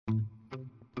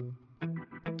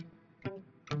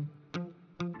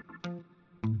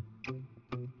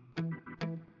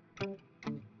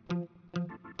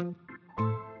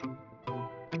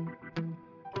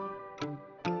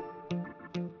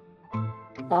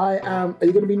I am. Are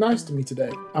you going to be nice to me today?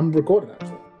 I'm recording,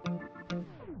 actually.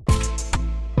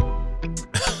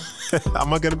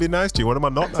 Am I going to be nice to you? What am I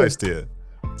not nice to you?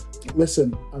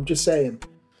 Listen, I'm just saying.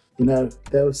 You know,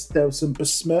 there was some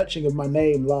besmirching of my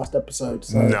name last episode.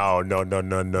 So. No.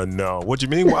 What do you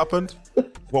mean? What happened?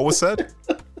 What was said?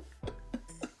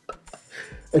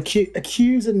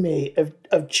 Accusing me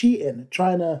of cheating,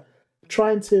 trying to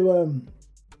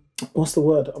what's the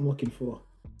word I'm looking for?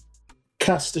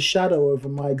 Cast a shadow over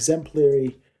my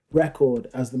exemplary record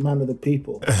as the man of the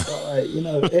people. So, you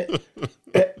know, it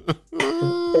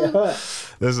hurt.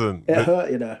 Listen, it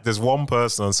hurt, you know. There's one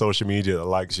person on social media that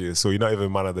likes you, so you're not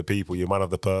even man of the people, you're man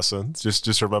of the person.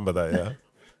 Just remember that, yeah?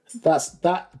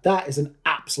 That is an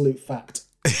absolute fact.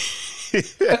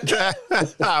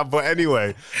 But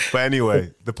anyway,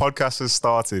 the podcast has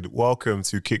started. Welcome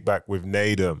to Kickback with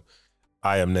Nadem.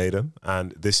 I am Nadem,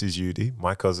 and this is Yudi,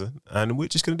 my cousin, and we're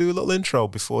just going to do a little intro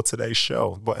before today's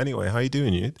show. But anyway, how you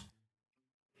doing, Yud?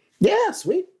 Yeah,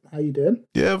 sweet. How you doing?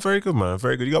 Yeah, very good, man.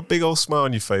 Very good. You got a big old smile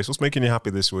on your face. What's making you happy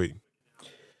this week?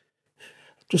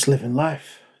 Just living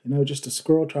life. You know, just a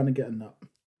squirrel trying to get a nut.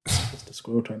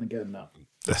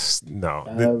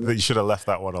 No, you should have left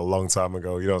that one a long time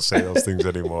ago. You don't say those things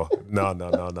anymore.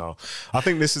 No. I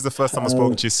think this is the first time I've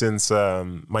spoken to you since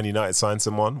Man United signed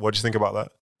someone. What do you think about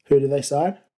that? Who did they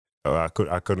sign? Oh, I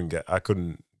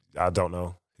don't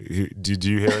know. Did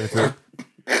you hear anything?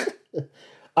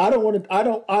 I've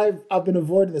been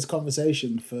avoiding this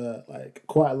conversation for like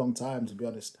quite a long time, to be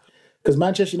honest. Because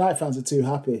Manchester United fans are too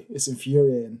happy. It's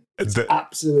infuriating. It's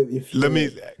absolutely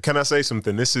infuriating. Can I say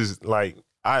something? This is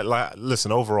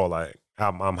listen, overall,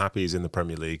 I'm happy he's in the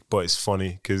Premier League, but it's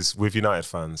funny because with United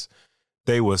fans,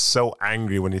 they were so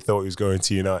angry when he thought he was going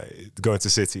to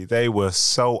City. They were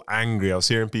so angry. I was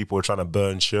hearing people trying to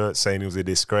burn shirts, saying he was a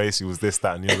disgrace. He was this,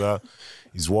 that, and the other.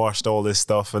 He's washed all this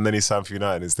stuff, and then he signed for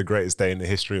United. It's the greatest day in the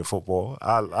history of football.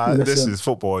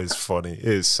 Football is funny. It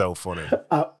is so funny.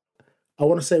 I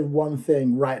want to say one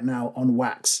thing right now on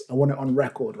wax. I want it on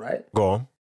record, right? Go on.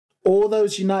 All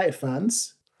those United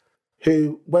fans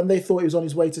who, when they thought he was on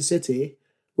his way to City,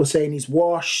 were saying he's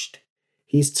washed,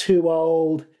 he's too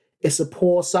old, it's a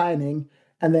poor signing,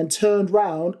 and then turned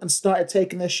round and started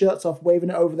taking their shirts off, waving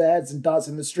it over their heads and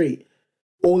dancing in the street.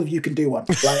 All of you can do one.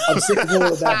 Like, I'm sick of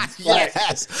all of them.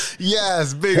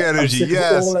 Yes, big energy.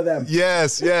 Yes, all of them.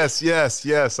 Yes.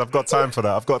 I've got time for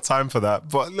that.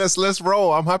 But let's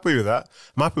roll. I'm happy with that.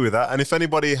 And if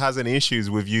anybody has any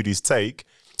issues with Yudi's take,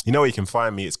 you know where you can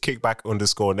find me. It's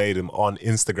kickback_Nadem on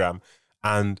Instagram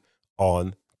and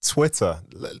on Twitter.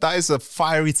 That is a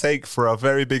fiery take for a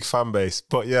very big fan base.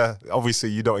 But yeah,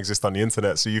 obviously you don't exist on the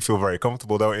internet, so you feel very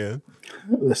comfortable, don't you?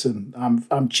 Listen,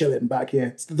 I'm chilling back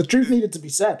here. The truth needed to be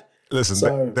said.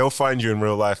 Listen, they'll find you in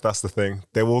real life. That's the thing.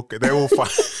 They will find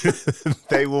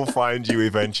they will find you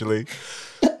eventually.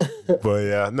 But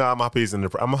yeah, no, I'm happy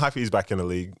he's back in the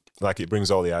league. Like, it brings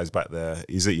all the eyes back there.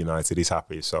 He's at United. He's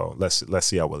happy. So let's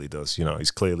see how well he does. You know, he's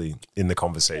clearly in the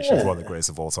conversation. He's one of the greatest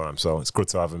of all time. So it's good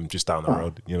to have him just down the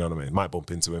road. You know what I mean? Might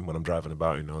bump into him when I'm driving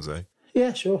about, who knows, eh?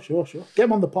 Yeah, sure. Get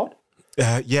him on the pod.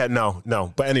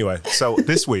 No. But anyway, so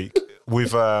this week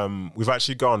we've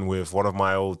actually gone with one of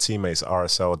my old teammates at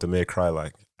RSL, Damir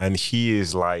Kreilach, and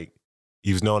he's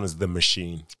known as the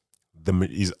machine.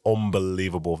 He's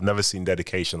unbelievable. I've never seen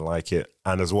dedication like it,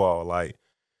 and as well, like,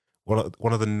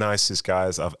 one of the nicest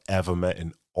guys I've ever met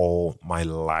in all my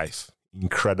life.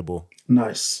 Incredible.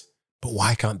 Nice. But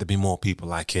why can't there be more people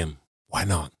like him? Why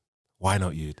not? Why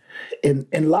not you? In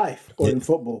life or in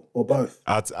football or both?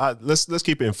 Let's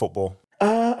keep it in football.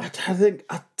 I think,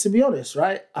 to be honest,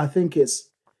 right? I think it's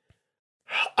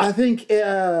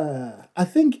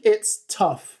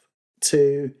tough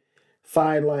to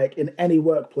find, like, in any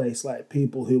workplace, like,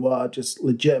 people who are just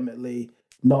legitimately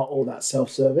not all that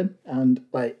self-serving, and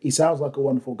like, he sounds like a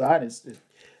wonderful guy.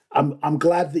 And I'm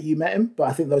glad that you met him, but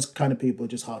I think those kind of people are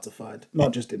just hard to find,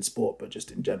 not just in sport, but just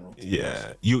in general.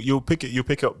 Yeah, you'll pick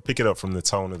it up from the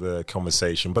tone of the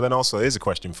conversation. But then also, here's a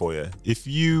question for you: if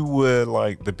you were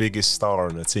like the biggest star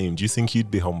on a team, do you think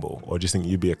you'd be humble, or do you think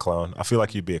you'd be a clown? I feel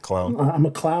like you'd be a clown. I'm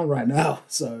a clown right now,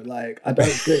 so like, I don't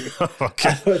think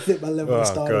I don't think my level of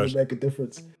stardom would make a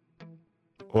difference.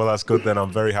 Well, that's good then.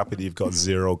 I'm very happy that you've got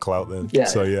zero clout then. Yeah.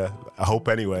 So yeah, I hope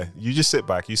anyway. You just sit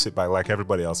back like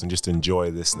everybody else and just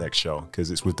enjoy this next show,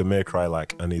 because it's with Damir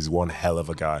Kreilach and he's one hell of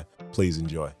a guy. Please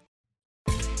enjoy.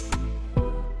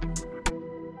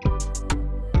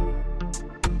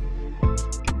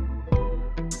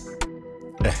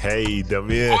 Hey,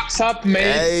 Damir. What's up, mate?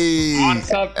 Hey. What's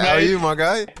up, mate? How are you, my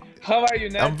guy? How are you,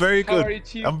 Ned? I'm very How good. are you,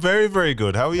 Chief? I'm very, very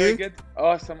good. How are Very you? good.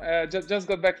 Awesome. Just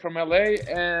got back from LA,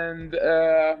 and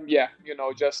yeah,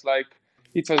 just like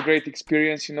it was great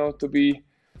experience, to be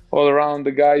all around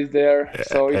the guys there.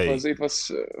 So Hey, it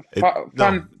was no,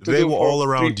 fun to they do were for all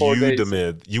around 3-4 you, days.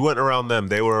 Demir. You weren't around them.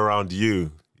 They were around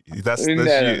you. That's No, you.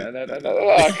 no.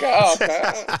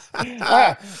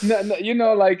 Okay.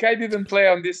 No, like I didn't play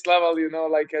on this level,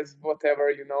 like as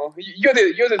whatever, you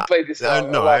didn't play this No,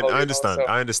 level, I understand. so.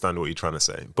 I understand what you're trying to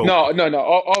say. But No.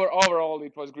 Overall,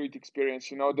 it was great experience.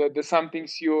 The some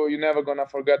things you never gonna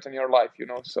forget in your life.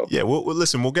 So. yeah, we'll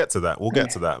listen. We'll get to that. We'll get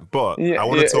to that. But Yeah, I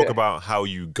want to talk yeah. about how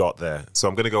you got there. So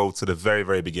I'm going to go to the very,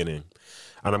 very beginning,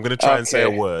 and I'm going to try and say a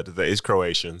Okay. word that is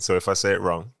Croatian. So if I say it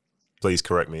wrong, please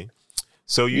correct me.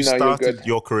 So you No, you're started good.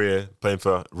 your career playing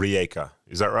for Rijeka.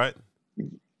 Is that right?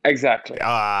 Exactly.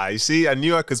 You see, I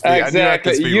knew I could speak. I knew I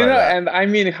could Exactly. speak like that. And I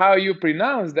mean, how you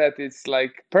pronounce that, it's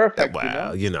like perfect.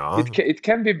 Well, It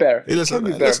can be better. It listen,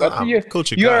 can be better. But I'm a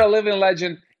culture you're guy. a living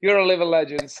legend. You're a living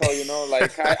legend. So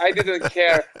like I didn't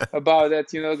care about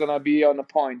that. Gonna be on a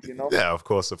point. Yeah, of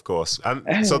course.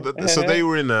 And so, so they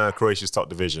were in Croatia's top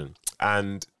division.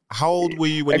 And how old were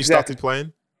you when you started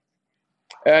playing?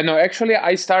 No, actually,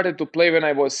 I started to play when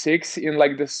I was 6 in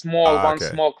like the one Okay.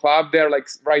 small club there, like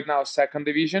right now, second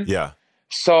division. Yeah.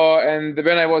 So, and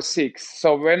when I was 6,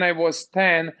 so when I was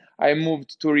 10, I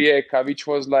moved to Rijeka, which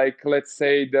was like, let's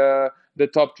say the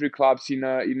top 3 clubs in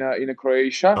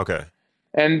Croatia. Okay.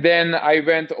 And then I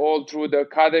went all through the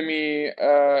academy,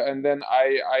 and then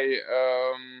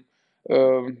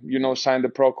signed the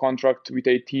pro contract with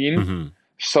 18. Mm-hmm.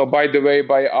 So, by the way,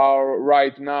 by our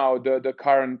right now, the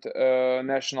current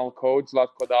national coach,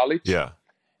 Zlatko Dalic. Yeah.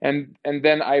 And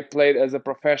then I played as a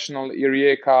professional in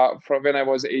Rijeka from when I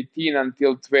was 18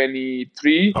 until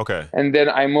 23. Okay. And then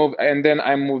I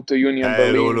moved to Union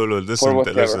Berlin.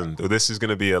 Listen. This is going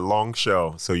to be a long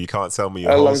show, so you can't tell me your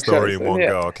A whole long story show, in one yeah.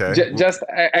 go. Okay. Just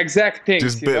exact things.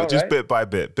 Just right? bit by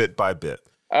bit.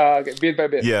 Okay, bit by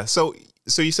bit. Yeah. So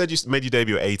you said you made your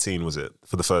debut at 18, was it,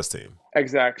 for the first team?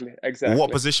 Exactly.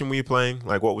 What position were you playing?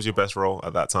 Like, what was your best role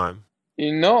at that time?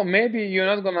 Maybe you're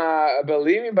not gonna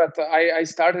believe me, but I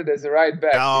started as a right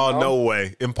back. Oh, no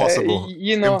way! Impossible.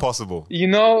 Impossible.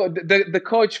 The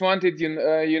coach wanted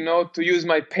to use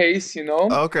my pace.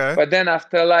 Okay. But then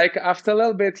after a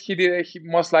little bit, he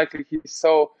most likely he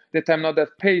saw that I'm not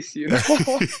that pace.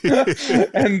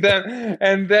 and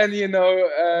then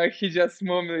he just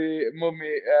moved me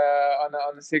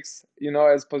on a 6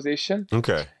 as position.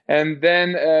 Okay. And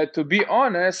then to be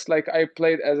honest, like I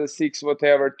played as a 6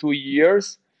 whatever 2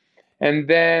 years, and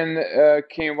then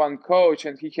came one coach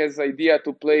and he has the idea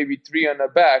to play with 3 on the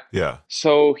back. Yeah.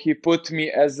 So he put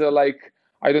me as a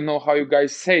I don't know how you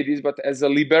guys say this, but as a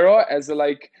libero, as a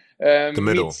the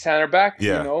middle mid center back.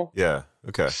 Yeah. Yeah.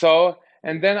 Okay. So.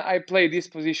 And then I play this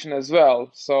position as well.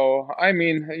 So, I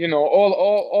mean,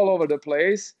 all over the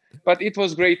place. But it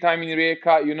was great time in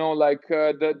Rijeka.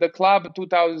 The club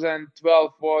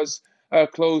 2012 was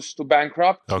close to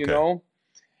bankrupt, Okay.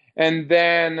 And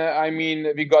then,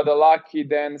 we got lucky.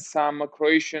 Then some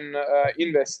Croatian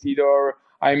investor,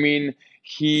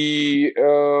 he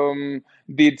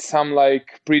did some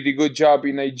pretty good job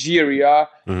in Nigeria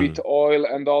with oil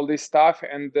and all this stuff,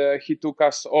 and he took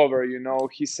us over.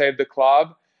 He saved the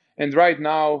club, and right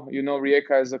now,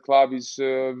 Rijeka as a club is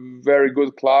a very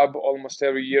good club. Almost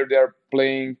every year they're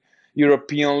playing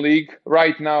European League.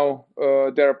 Right now,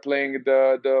 they're playing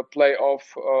the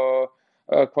playoff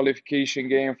qualification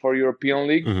game for European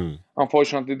League. Mm-hmm.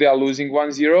 Unfortunately, they are losing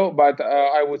 1-0, but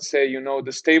I would say,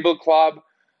 the stable club.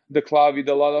 The club with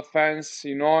a lot of fans,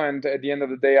 and at the end of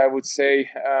the day, I would say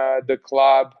the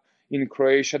club in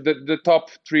Croatia, the top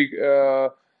 3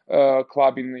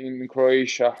 club in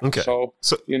Croatia. Okay. So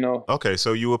Okay,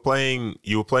 so you were playing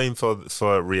for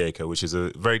Rijeka, which is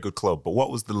a very good club. But what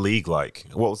was the league like?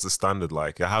 What was the standard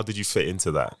like? How did you fit into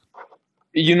that?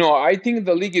 I think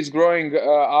the league is growing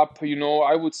up.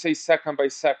 I would say second by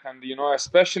second.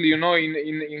 Especially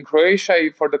in Croatia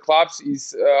for the clubs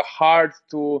is hard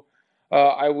to.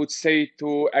 I would say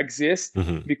to exist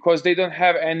because they don't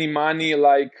have any money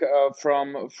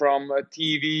from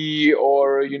TV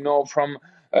or from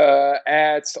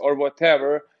ads or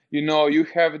whatever. You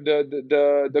have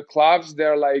the clubs.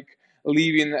 They're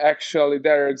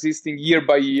they're existing year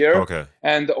by year. Okay.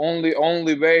 And the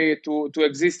only way to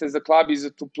exist as a club is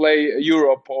to play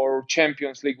Europe or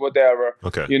Champions League, whatever.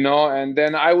 Okay. And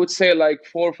then I would say 4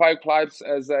 or 5 clubs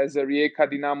as a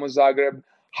Rijeka, Dinamo Zagreb,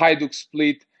 Hajduk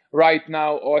Split. Right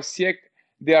now, Osijek,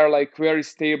 they are like very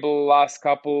stable last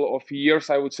couple of years,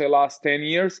 I would say last 10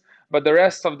 years. But the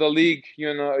rest of the league,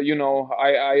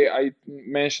 I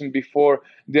mentioned before,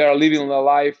 they are living the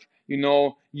life,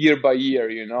 year by year,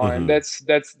 and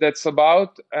that's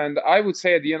about. And I would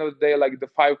say at the end of the day, like the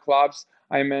 5 clubs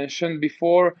I mentioned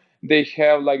before, they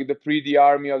have like the pretty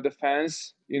army of the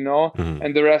fans,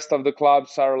 and the rest of the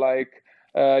clubs are like,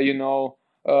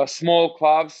 small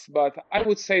clubs. But I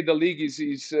would say the league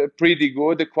is pretty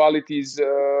good. The quality is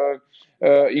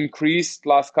increased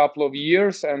last couple of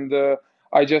years, and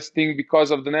I just think because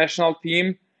of the national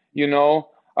team,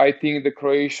 I think the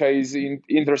Croatia is an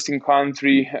interesting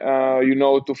country,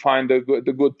 to find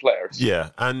the good players.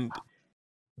 Yeah, and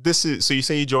this is so. You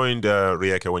say you joined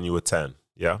Rijeka when you were 10,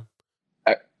 yeah?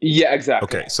 Yeah, exactly.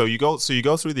 Okay, so you go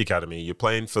through the academy. You're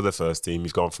playing for the first team.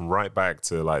 You've gone from right back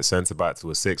to like centre back to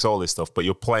a 6, all this stuff. But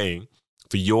you're playing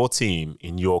for your team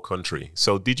in your country.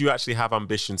 So did you actually have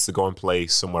ambitions to go and play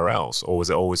somewhere else, or was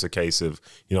it always a case of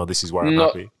this is where I'm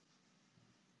happy?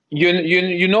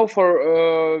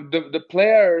 For the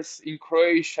players in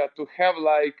Croatia to have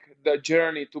like the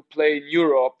journey to play in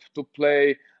Europe, to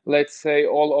play, let's say,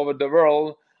 all over the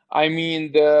world. I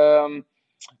mean, the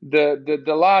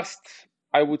last,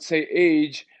 I would say,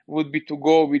 age would be to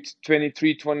go with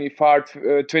 23,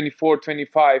 25, 24,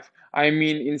 25. I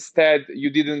mean, instead, you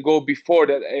didn't go before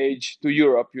that age to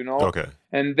Europe, Okay.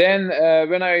 And then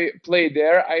when I played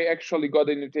there, I actually got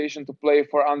an invitation to play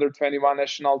for under 21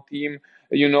 national team,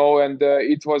 and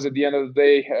it was at the end of the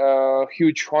day a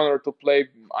huge honor to play.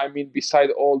 I mean, beside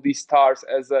all these stars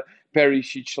as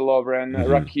Perisic, Lovren,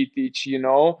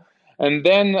 Rakitic, And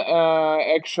then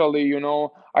actually,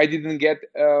 I didn't get,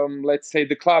 let's say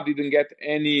the club didn't get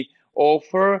any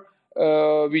offer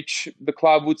which the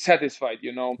club would satisfy,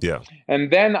 Yeah. And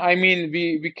then, I mean,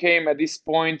 we came at this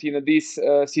point in this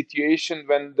situation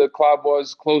when the club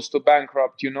was close to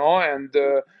bankrupt, and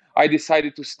I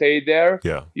decided to stay there,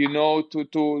 Yeah.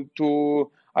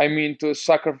 to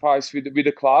sacrifice with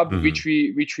the club, which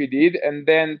we did. And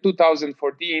then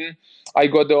 2014, I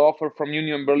got the offer from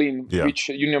Union Berlin, which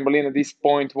Union Berlin at this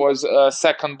point was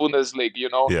second Bundesliga,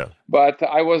 Yeah. But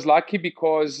I was lucky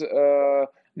because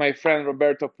my friend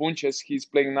Roberto Punches, he's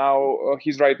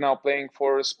right now playing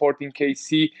for Sporting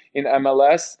KC in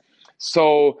MLS.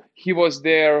 So he was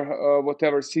there,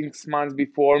 6 months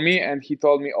before me, and he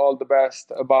told me all the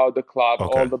best about the club,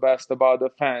 all the best about the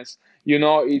fans.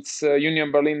 It's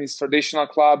Union Berlin is traditional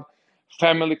club,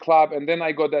 family club, and then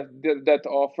I got that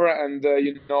offer, and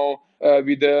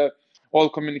with the all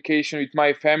communication with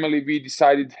my family, we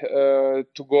decided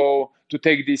to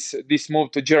take this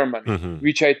move to Germany,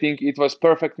 which I think it was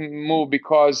perfect move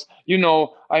because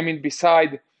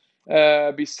beside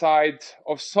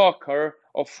of soccer,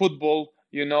 of football,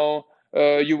 you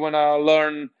wanna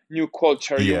learn new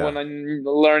culture, you wanna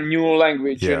learn new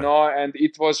language, and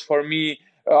it was for me.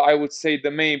 I would say the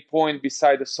main point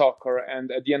beside the soccer, and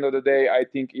at the end of the day, I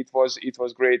think it was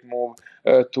great move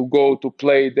to go to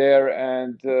play there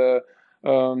and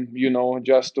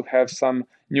just to have some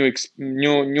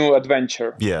new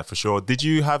adventure. Yeah, for sure. Did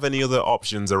you have any other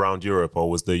options around Europe, or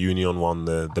was the Union one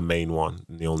the main one,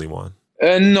 the only one?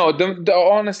 No,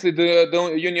 honestly,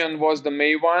 the Union was the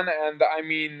main one, and I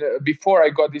mean, before I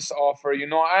got this offer,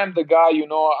 I'm the guy,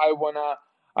 I wanna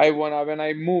when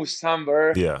I move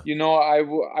somewhere,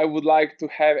 I would like to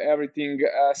have everything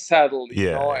settled,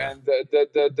 and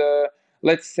the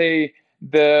let's say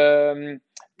the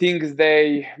things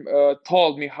they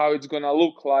told me how it's gonna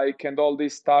look like and all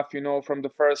this stuff, from the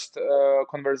first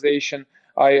conversation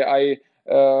I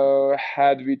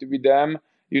had with them.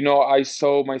 I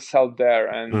saw myself there,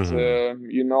 and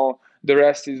the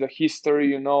rest is a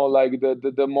history. Like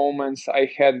the moments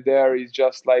I had there is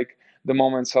just like the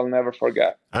moments I'll never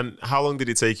forget. And how long did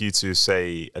it take you to,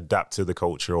 say, adapt to the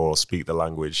culture or speak the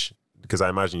language? Because I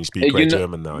imagine you speak great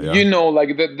German now, yeah?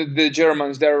 Like the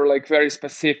Germans, they're like very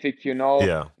specific,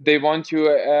 Yeah. They want you,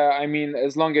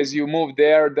 as long as you move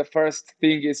there, the first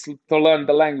thing is to learn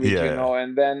the language,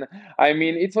 And then,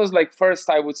 it was like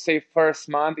I would say first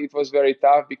month, it was very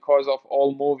tough because of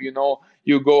all move,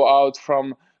 you go out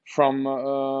from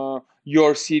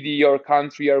your city, your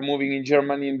country, you're moving in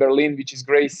Germany, in Berlin, which is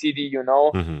great city,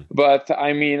 But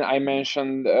I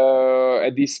mentioned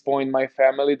at this point, my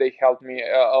family, they helped me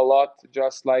a lot,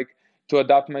 just like to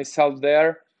adapt myself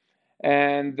there.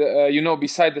 And,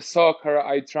 beside the soccer,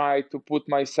 I try to put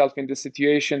myself in the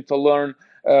situation to learn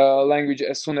language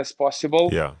as soon as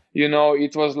possible. Yeah.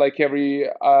 It was like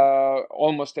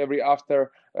almost every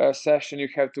after session, you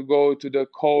have to go to the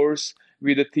course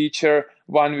with a teacher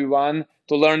 1v1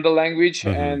 to learn the language.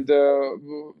 And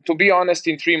to be honest,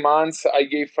 in 3 months, I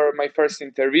gave her my first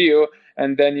interview,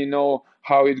 and then you know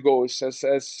how it goes.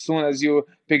 As soon as you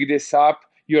pick this up,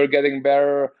 you're getting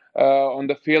better on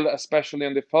the field, especially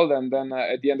on the field, and then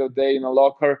at the end of the day in a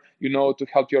locker, you know, to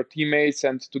help your teammates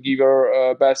and to give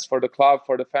your best for the club,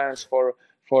 for the fans, for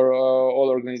all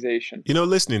organization. You know,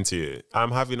 listening to you,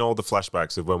 I'm having all the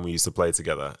flashbacks of when we used to play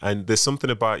together, and there's something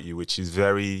about you which is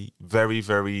very, very,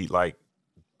 very like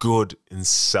good and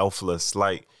selfless.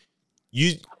 Like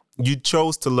you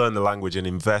chose to learn the language and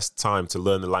invest time to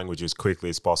learn the language as quickly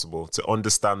as possible, to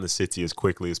understand the city as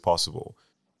quickly as possible.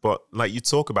 But like you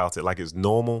talk about it like it's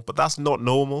normal, but that's not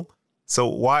normal. So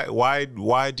why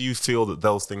do you feel that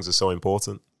those things are so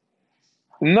important?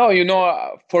 No, you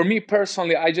know, for me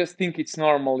personally, I just think it's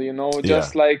normal, you know,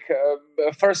 just like,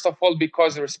 first of all,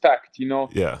 because respect, you know,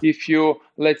 if you,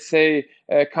 let's say,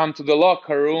 come to the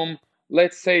locker room,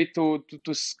 let's say to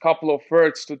couple of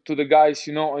words to the guys,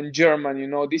 you know, in German, you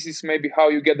know, this is maybe how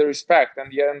you get the respect. And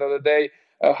at the end of the day,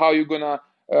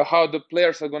 how the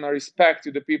players are gonna respect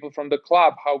you, the people from the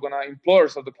club, how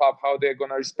employers of the club, how they're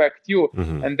gonna respect you.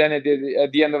 Mm-hmm. And then at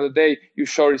the end of the day, you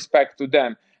show respect to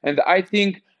them. And I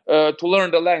think to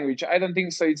learn the language, I don't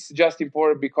think so it's just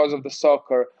important because of the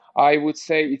soccer. I would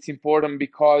say it's important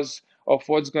because of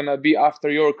what's gonna be after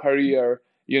your career,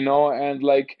 you know, and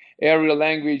like every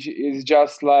language is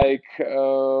just like,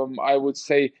 I would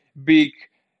say, big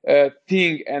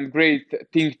thing and great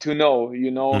thing to know,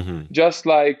 you know. Mm-hmm. Just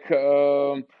like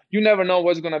you never know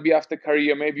what's gonna be after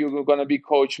career. Maybe you're gonna be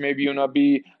coach, maybe you're gonna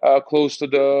be close to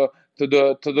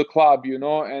the club, you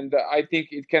know. And I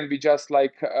think it can be just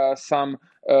like some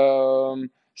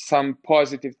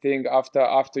positive thing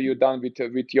after you're done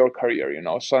with your career, you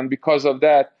know. So, and because of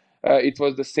that, it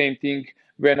was the same thing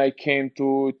when I came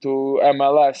to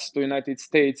MLS, to United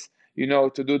States, you know,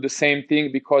 to do the same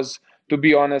thing, because to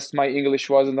be honest, my English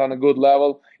wasn't on a good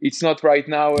level. It's not right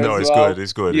now as well. No, it's good.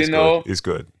 It's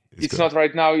good. It's not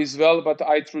right now as well, but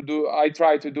I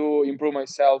try to improve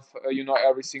myself, you know,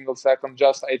 every single second.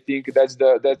 Just I think that's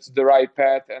the right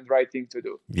path and right thing to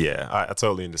do. Yeah, I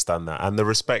totally understand that. And the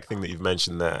respect thing that you've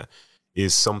mentioned there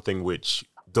is something which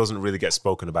doesn't really get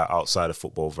spoken about outside of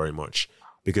football very much.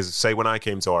 Because say when I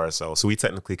came to RSL, so we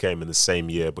technically came in the same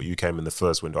year, but you came in the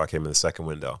first window, I came in the second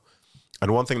window.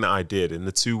 And one thing that I did in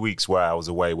the 2 weeks where I was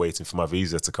away waiting for my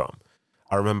visa to come,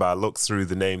 I remember I looked through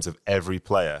the names of every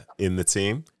player in the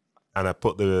team, and I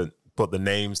put the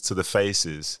names to the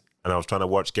faces, and I was trying to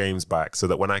watch games back so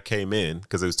that when I came in,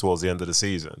 because it was towards the end of the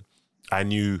season, I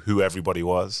knew who everybody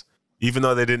was. Even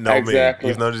though they didn't know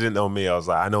me, I was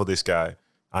like, I know this guy.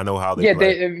 I know how they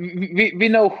play. We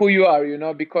know who you are, you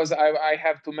know, because I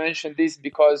have to mention this,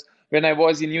 because when I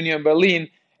was in Union Berlin,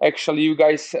 actually you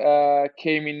guys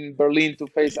came in Berlin to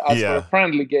face us for a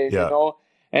friendly game, you know,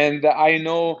 and I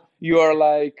know you are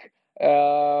like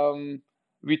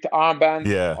with armband.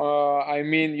 I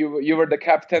mean, you were the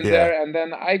captain there, and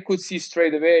then I could see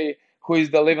straight away who is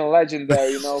the living legend there,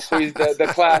 you know, who is the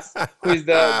class, who is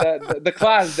the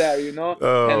class there, you know.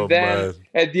 And then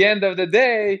at the end of the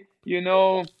day, you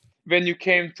know, when you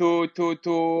came to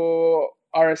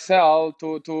RSL,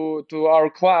 to our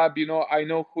club, you know, I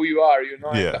know who you are, you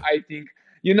know. And I think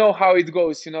you know how it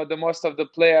goes, you know. The most of the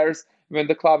players, when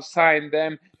the club signed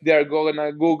them, they're going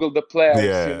to Google the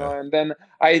players, you know. And then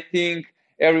I think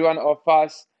every one of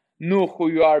us knew who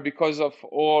you are because of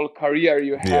all career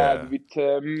you had with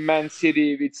Man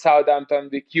City, with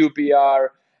Southampton, with QPR,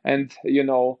 and you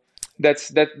know.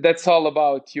 That's all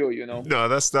about you, you know. No,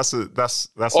 that's a nice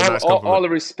compliment. All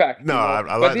respect. No,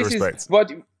 I like the respect.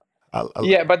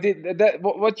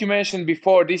 What you mentioned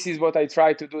before, this is what I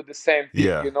try to do the same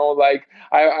thing. You know, like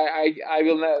I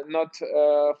will not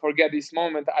forget this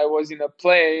moment. I was in a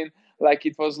plane, like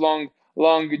it was long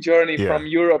journey from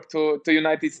Europe to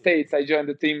United States. I joined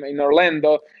the team in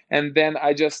Orlando, and then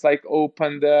I just like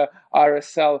opened the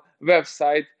RSL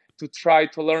website to try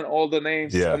to learn all the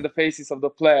names and the faces of the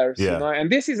players, you know.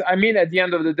 And this is, I mean, at the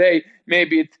end of the day,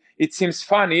 maybe it seems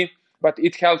funny, but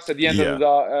it helps at the end of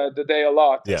the day a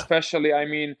lot, especially, I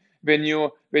mean, when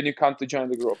you come to join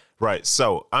the group. Right.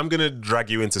 So I'm going to drag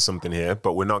you into something here,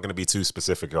 but we're not going to be too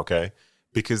specific, okay?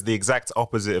 Because the exact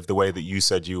opposite of the way that you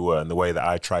said you were and the way that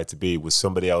I tried to be was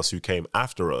somebody else who came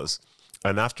after us.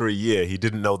 And after a year, he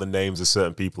didn't know the names of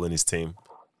certain people in his team.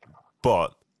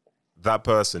 But that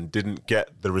person didn't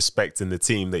get the respect in the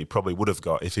team that he probably would have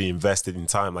got if he invested in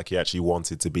time like he actually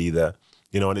wanted to be there.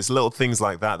 You know, and it's little things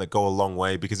like that go a long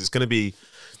way, because it's going to be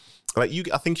like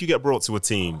I think you get brought to a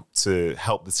team to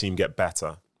help the team get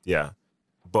better. Yeah.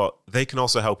 But they can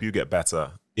also help you get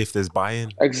better if there's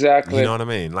buy-in. Exactly. You know what I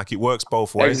mean? Like it works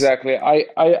both ways. Exactly.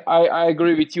 I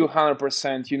agree with you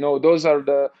 100%. You know, those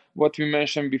are what we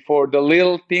mentioned before. The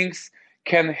little things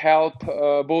can help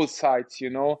both sides,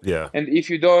 Yeah. and if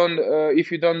you don't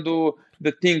do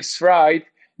the things right,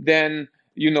 then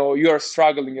you are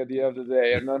struggling at the end of the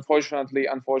day. And unfortunately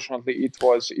it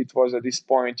was at this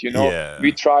point. Yeah.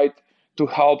 We tried to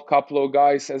help couple of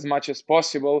guys as much as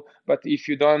possible, but if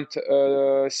you don't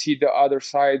see the other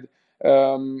side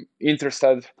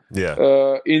interested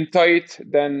Yeah. into it,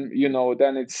 then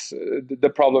then it's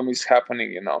the problem is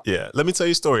happening. Yeah. Let me tell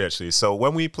you a story actually. So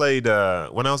when we played,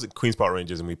 when I was at Queen's Park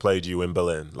Rangers and we played you in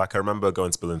Berlin, like I remember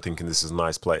going to Berlin thinking this is a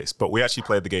nice place, but we actually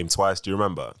played the game twice. Do you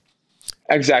remember?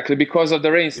 Exactly, because of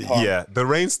the rainstorm. Yeah, the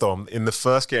rainstorm in the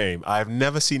first game. I've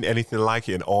never seen anything like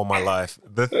it in all my life.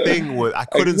 The thing was, I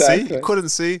couldn't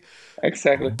see.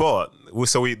 Exactly. But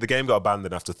the game got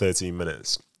abandoned after 13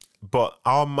 minutes. But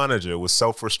our manager was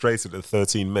so frustrated at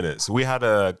 13 minutes. We had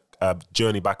a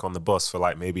journey back on the bus for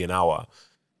like maybe an hour,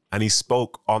 and he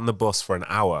spoke on the bus for an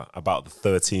hour about the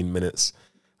 13 minutes.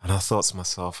 And I thought to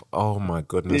myself, "Oh my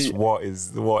goodness, what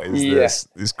is this?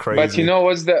 It's crazy." But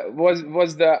what's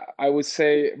the I would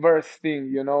say worst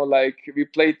thing? Like we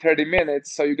played 30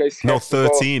 minutes, so you guys have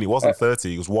 13. To go, it wasn't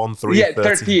 30. It was 1-3. Yeah,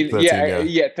 13. 13.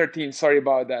 Yeah, 13. Sorry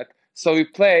about that. So we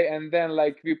play, and then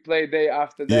we play day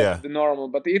after that, the normal.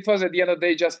 But it was at the end of the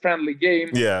day just friendly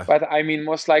game. Yeah. But I mean,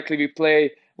 most likely we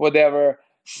play whatever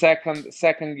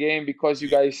second game, because you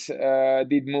guys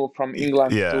did move from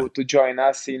England to join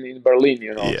us in Berlin,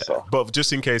 Yeah. So. But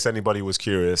just in case anybody was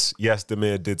curious, yes,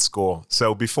 Damir did score.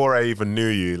 So before I even knew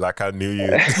you, I knew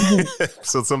you.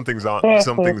 So some things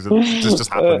just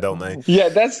happen, don't they? Yeah,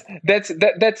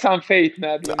 that's some fate,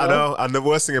 Ned. I know, and the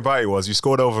worst thing about it was you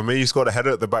scored over me. You scored a header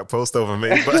at the back post over me.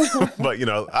 But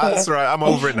that's all right. I'm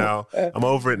over it now.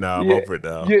 Over it now.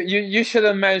 You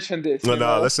shouldn't mention this.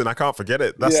 No, listen, I can't forget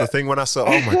it. That's the thing. When I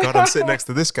saw, oh my God, I'm sitting next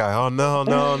to this guy. Oh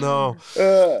no.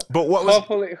 But what was?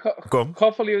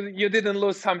 Hopefully you didn't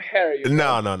lose some hair.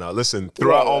 No. Listen,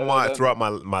 throughout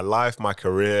my life, my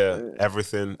career,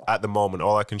 everything. At the moment,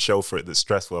 all I can show for it that's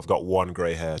stressful, I've got one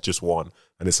grey hair, just one,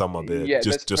 and it's on my beard. Yeah,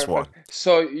 just one.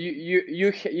 So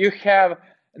you have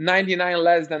 99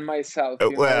 less than myself.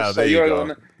 Well, there you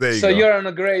go. You're on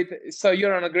a great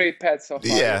path so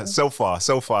far. Yeah, so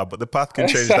far, but the path can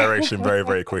change direction very,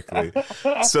 very quickly.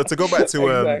 So to go back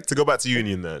to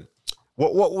Union then,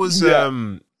 what was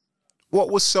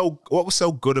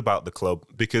so good about the club?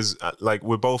 Because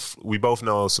we both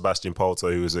know Sebastian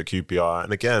Polter, who was at QPR,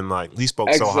 and again, he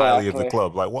spoke so highly of the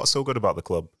club. What's so good about the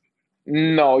club?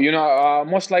 No,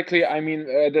 most likely, I mean,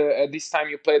 at this time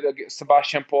you played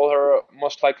Sebastian Polter,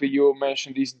 most likely you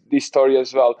mentioned this story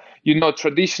as well.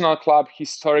 Traditional club,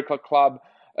 historical club.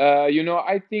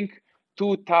 I think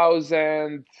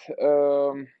 2000,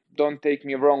 don't take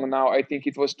me wrong now, I think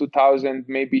it was 2000,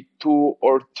 maybe 2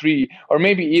 or 3, or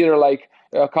maybe either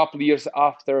a couple of years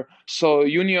after. So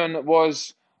Union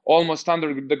was almost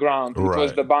under the ground. It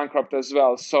was the bankrupt as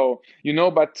well. So,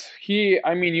 but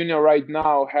Union right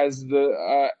now has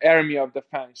the army of the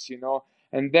fans,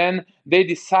 and then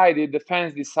the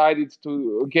fans decided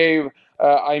to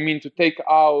to take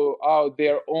out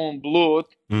their own blood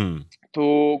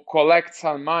to collect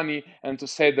some money and to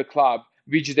save the club,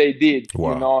 which they did.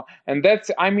 Wow. And that's,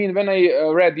 when I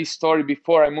read this story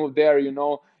before I moved there,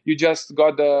 you just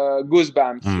got the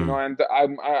goosebumps,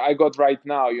 and I got right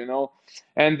now,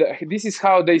 and this is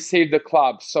how they saved the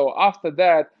club. So after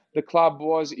that, the club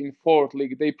was in 4th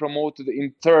league. They promoted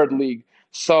in 3rd league.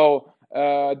 So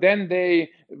then they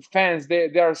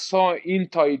are so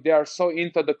into it. They are so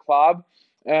into the club.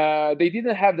 They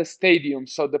didn't have the stadium.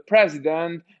 So the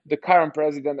current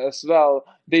president as well,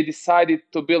 they decided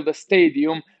to build a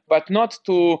stadium, but not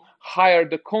to hire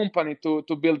the company to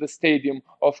build the stadium.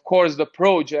 Of course, the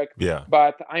project. Yeah.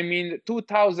 But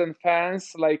 2,000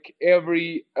 fans,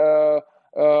 every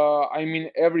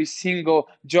single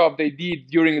job they did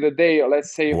during the day,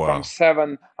 let's say from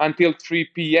 7 until 3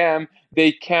 p.m.,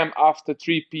 they came after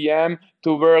 3 p.m.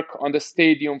 to work on the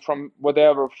stadium from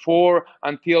 4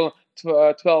 until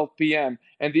 12 p.m.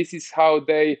 And this is how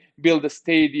they build the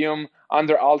stadium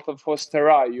under Alta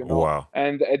Fosterai, Wow.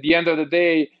 And at the end of the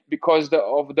day, because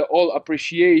of the all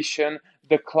appreciation,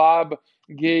 the club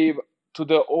gave to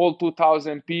the all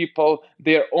 2,000 people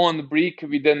their own brick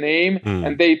with the name,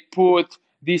 and they put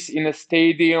this in a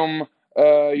stadium,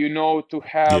 to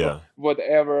have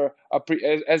whatever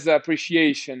as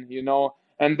appreciation,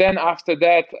 And then after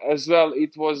that as well,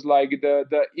 it was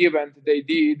the event they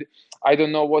did. I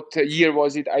don't know what year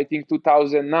was it. I think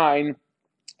 2009.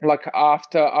 like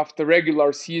after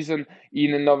regular season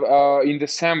in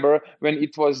December when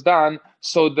it was done.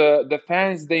 So the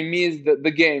fans, they missed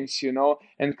the games,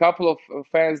 and couple of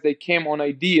fans, they came on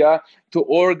idea to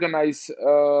organize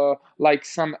like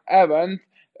some event,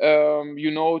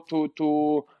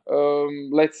 to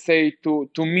let's say to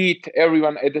meet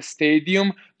everyone at the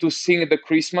stadium to sing the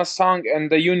Christmas song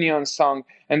and the Union song,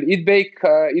 and it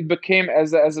became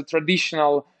as a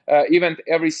traditional event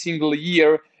every single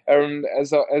year. And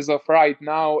as of right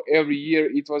now, every year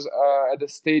it was at the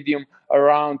stadium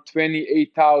around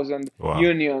 28,000 Wow.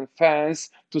 Union fans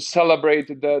to celebrate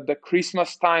the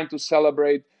Christmas time, to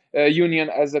celebrate Union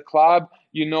as a club,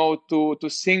 to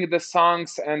sing the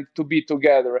songs and to be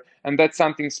together. And that's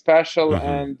something special. Mm-hmm.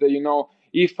 And,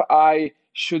 if I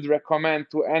should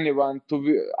recommend to anyone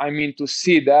to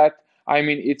see that,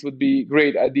 it would be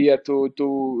great idea to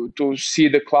see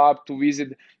the club, to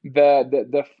visit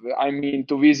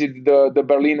to visit the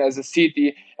Berlin as a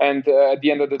city, and at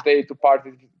the end of the day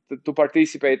to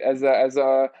participate as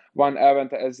a one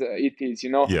event as it is.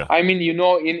 Yeah.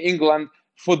 In England,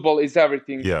 football is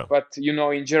everything. Yeah. But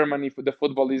in Germany, the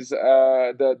football is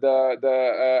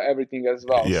the everything as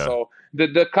well. Yeah. So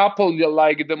the couple,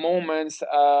 like the moments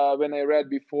when I read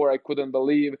before, I couldn't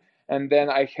believe, and then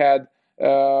I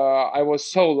was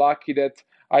so lucky that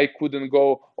I couldn't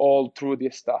go all through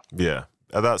this stuff. Yeah.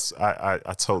 I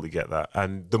totally get that.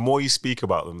 And the more you speak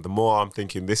about them, the more I'm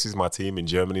thinking, this is my team in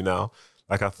Germany now.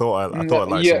 Like I thought I'd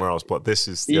like somewhere else, but this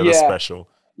is that's special.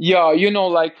 Yeah,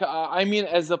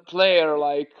 as a player,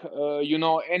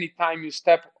 anytime you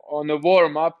step on a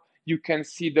warm up, you can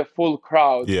see the full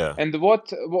crowd. Yeah. And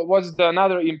what was the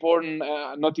another important,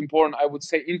 not important, I would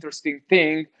say interesting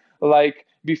thing, like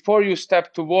before you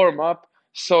step to warm up,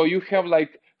 so you have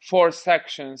like 4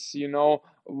 sections,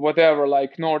 whatever,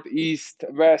 like north, east,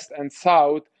 west, and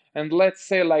south. And let's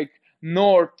say like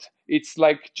north, it's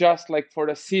like just like for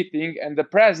the seating, and the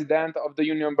president of the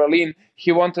Union Berlin,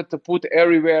 he wanted to put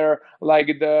everywhere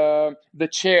like the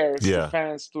chairs, Yeah. the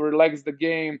fans to relax the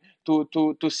game,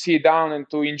 to sit down and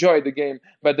to enjoy the game.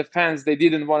 But the fans, they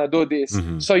didn't want to do this.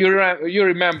 Mm-hmm. So you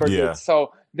remember Yeah. it.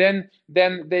 So then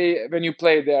they, when you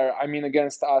play there,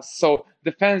 against us, so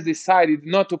the fans decided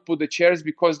not to put the chairs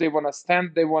because they want to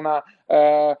stand, they want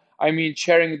to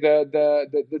cheering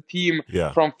the team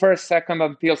Yeah. from first second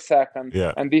until second.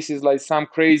 Yeah. And this is like some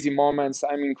crazy moments,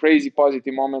 crazy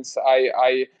positive moments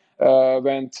I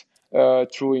went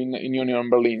through in Union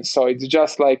Berlin. So it's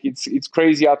just like it's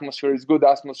crazy atmosphere, it's good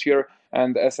atmosphere.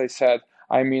 And as I said,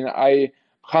 I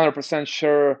 100%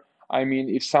 sure,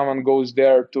 if someone goes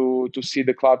there to see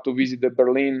the club, to visit the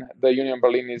Union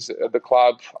Berlin is the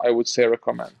club I would say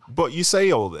recommend. But you say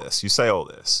all this,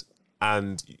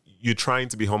 and you're trying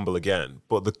to be humble again.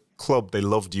 But the club, they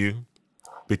loved you,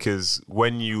 because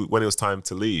when it was time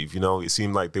to leave, it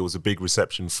seemed like there was a big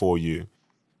reception for you.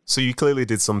 So you clearly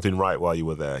did something right while you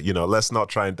were there. Let's not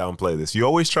try and downplay this. You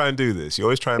always try and do this. You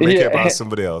always try and make it about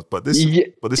somebody else. But this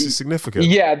is significant.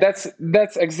 Yeah, that's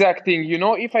exact thing.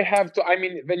 If I have to,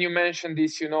 when you mentioned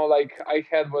this, like I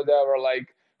had whatever,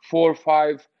 like 4 or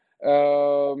 5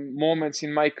 moments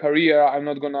in my career, I'm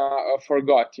not gonna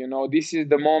forget. This is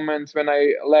the moment when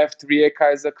I left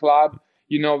Rijeka as a club.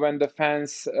 When the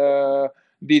fans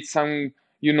did some.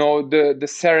 The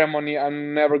ceremony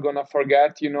I'm never gonna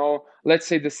forget. Let's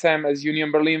say the same as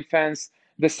Union Berlin fans.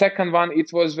 The second one,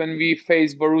 it was when we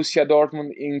faced Borussia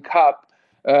Dortmund in Cup.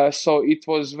 So it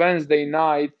was Wednesday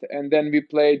night, and then we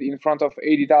played in front of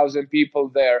 80,000 people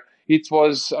there. It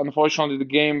was unfortunately the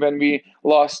game when we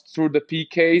lost through the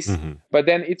PKs, Mm-hmm. but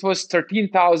then it was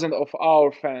 13,000 of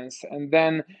our fans, and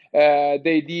then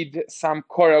they did some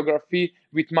choreography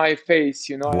with my face,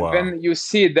 Wow. And when you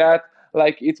see that,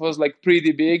 like it was like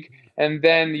pretty big, and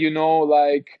then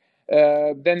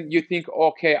then you think,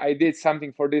 okay, I did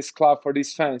something for this club, for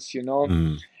these fans,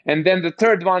 Mm. And then the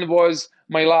third one was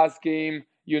my last game,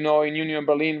 in Union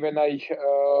Berlin, when I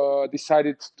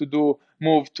decided to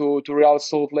move to Real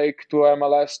Salt Lake, to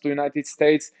MLS, to United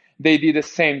States. They did the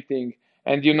same thing,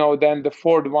 and then the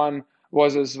fourth one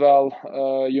was as well,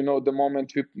 the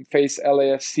moment we face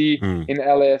LAFC in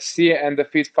LAFC, and the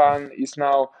fifth one is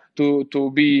now to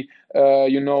be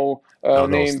named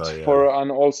All-Star, yeah. for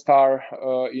an all-star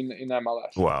in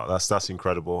MLS. Wow, that's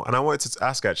incredible. And I wanted to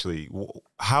ask, actually,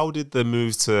 how did the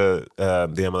move to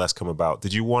the MLS come about?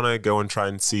 Did you want to go and try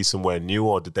and see somewhere new,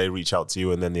 or did they reach out to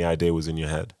you and then the idea was in your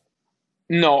head?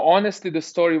 No, honestly, the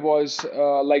story was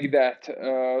like that.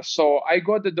 So I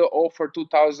got the offer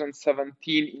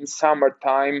 2017 in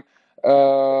summertime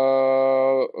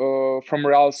from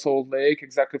Real Salt Lake,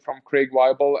 exactly from Craig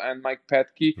Weibel and Mike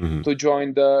Petke, Mm-hmm. to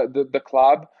join the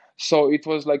club. So it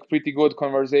was like pretty good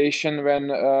conversation when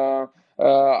I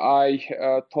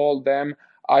told them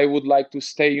I would like to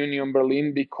stay Union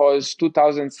Berlin, because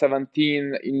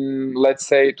 2017, in let's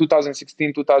say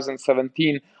 2016,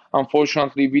 2017,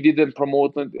 unfortunately, we didn't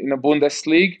promote in a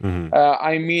Bundesliga.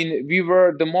 I mean, we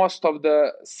were the most of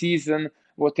the season,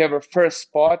 whatever, first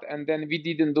spot, and then we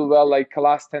didn't do well like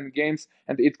last 10 games,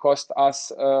 and it cost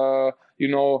us,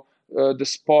 the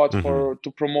spot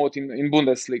to promote in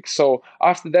Bundesliga. So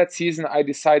after that season, I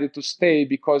decided to stay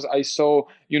because I saw,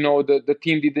 the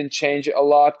team didn't change a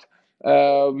lot.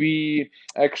 We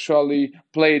actually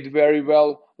played very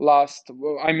well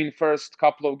first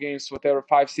couple of games, whatever,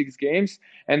 5-6 games.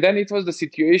 And then it was the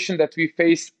situation that we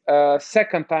faced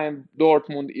second time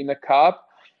Dortmund in a cup.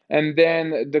 And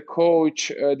then the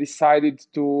coach decided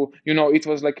to, it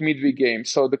was like midweek game.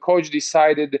 So the coach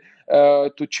decided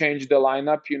to change the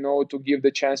lineup, to give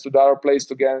the chance to the other players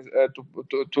to give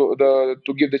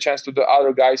the chance to the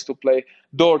other guys to play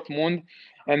Dortmund.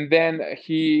 And then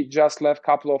he just left a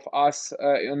couple of us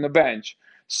on the bench.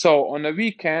 So on a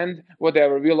weekend,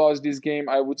 whatever, we lost this game,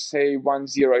 I would say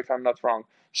 1-0 if I'm not wrong.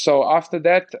 So after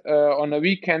that, on a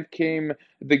weekend came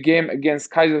the game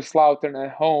against Kaiserslautern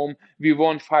at home. We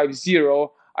won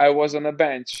 5-0. I was on a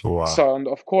bench. Wow. So, and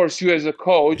of course, you as a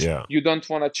coach, you don't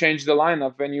want to change the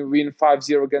lineup when you win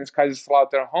 5-0 against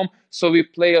Kaiserslautern at home. So we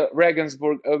play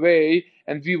Regensburg away,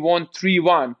 and we won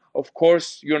 3-1. Of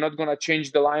course, you're not going to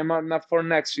change the lineup for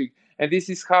next week. And this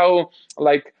is how,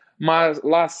 like, my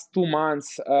last 2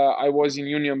 months, I was in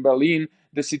Union Berlin.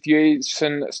 The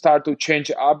situation started to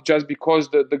change up just because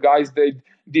the guys, they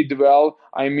did well.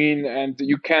 I mean, and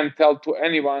you can't tell to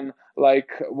anyone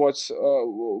like what's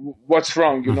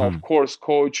wrong. Of course,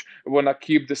 coach wanna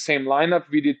keep the same lineup.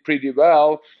 We did pretty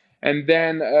well. And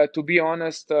then, to be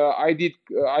honest, I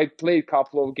played a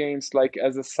couple of games like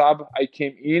as a sub. I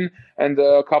came in, and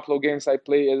a couple of games I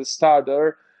played as a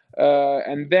starter.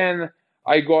 And then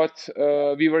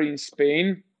we were in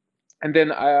Spain. And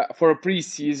then for a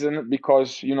preseason,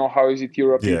 because how is it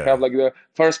Europe? You have like the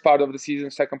first part of the season,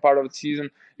 second part of the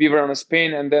season. We were in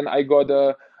Spain, and then I got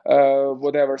a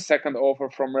second offer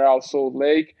from Real Salt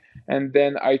Lake, and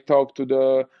then I talked to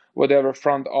the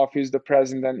front office, the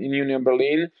president in Union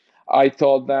Berlin. I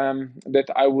told them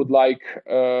that I would like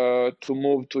to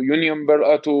move to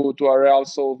to a Real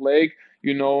Salt Lake.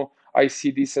 I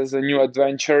see this as a new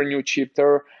adventure, new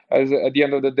chapter. At the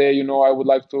end of the day, I would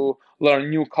like to learn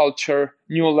new culture,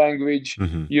 new language,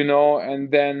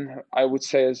 and then I would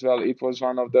say as well, it was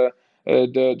one of the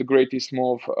greatest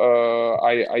move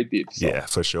I did. So. Yeah,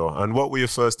 for sure. And what were your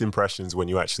first impressions when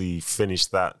you actually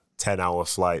finished that 10-hour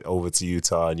flight over to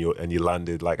Utah and you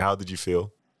landed? Like, how did you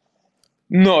feel?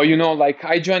 No, like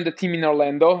I joined the team in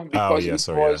Orlando because it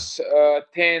was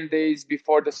 10 days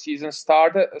before the season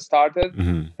started.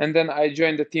 And then I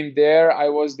joined the team there. I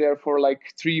was there for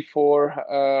like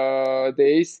 3-4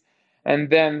 days. And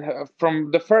then from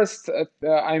the first, the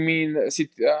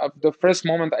first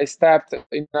moment I stepped in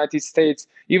the United States,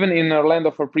 even in Orlando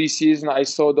for preseason, I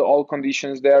saw all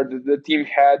conditions there the team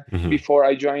had before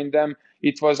I joined them.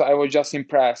 I was just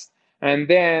impressed. And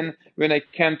then when I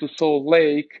came to Salt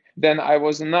Lake, then I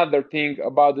was another thing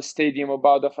about the stadium,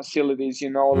 about the facilities,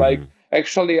 like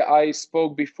actually I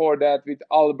spoke before that with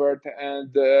Albert,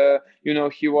 and,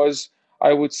 he was,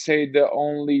 I would say, the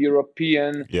only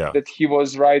European that he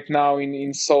was right now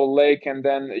in Salt Lake. And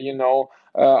then,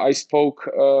 I spoke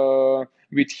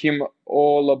with him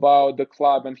all about the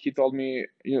club, and he told me,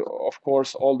 of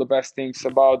course, all the best things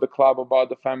about the club, about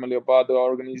the family, about the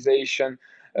organization,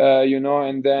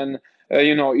 and then,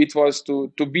 it was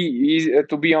to be easy,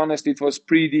 to be honest, it was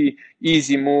pretty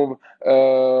easy move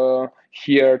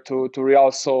here to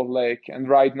Real Salt Lake. And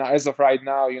as of right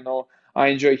now, I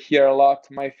enjoy here a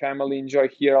lot. My family enjoy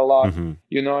here a lot, and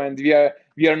we are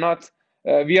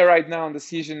right now in the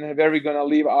season where we're gonna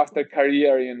live after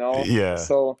career, Yeah.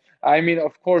 So I mean,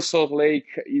 of course, Salt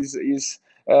Lake is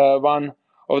one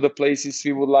of the places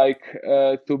we would like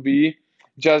to be,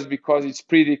 just because it's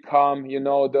pretty calm. The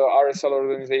RSL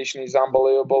organization is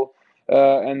unbelievable.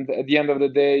 And at the end of the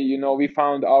day, we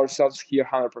found ourselves here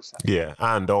 100%. Yeah,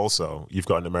 and also, you've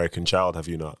got an American child, have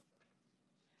you not?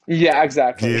 Yeah,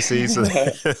 exactly. Do you see? So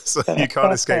you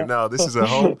can't escape now. This is a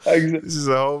home. This is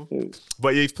a home.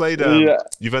 But you've played,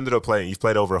 you've ended up playing, you've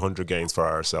played over 100 games for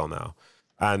RSL now.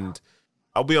 And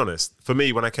I'll be honest, for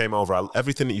me, when I came over,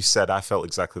 everything that you said, I felt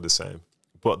exactly the same.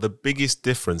 but the biggest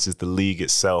difference is the league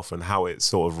itself and how it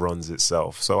sort of runs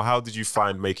itself. So how did you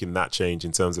find making that change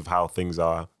in terms of how things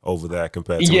are over there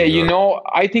compared to Yeah, in you Europe? know,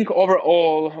 I think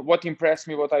overall, what impressed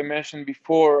me, what I mentioned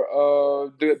before,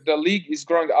 the league is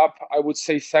growing up, I would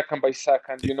say, second by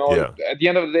second. You know, Yeah. at the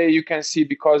end of the day, you can see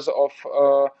because of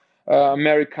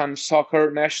American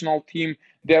soccer national team,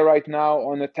 they're right now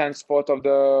on the 10th spot of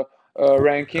the Okay.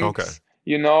 rankings,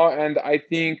 you know, and I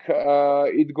think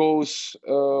it goes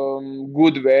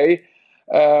good way.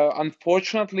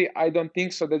 Unfortunately, I don't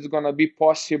think so that's going to be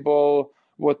possible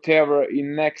whatever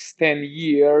in next 10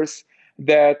 years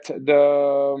that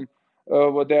the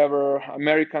whatever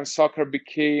American soccer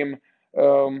became,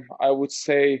 I would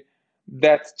say,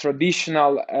 that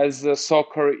traditional as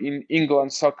soccer in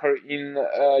England, soccer in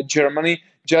Germany,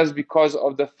 just because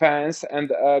of the fans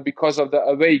and because of the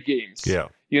away games. Yeah.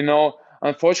 You know,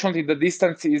 unfortunately, the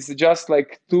distance is just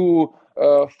like too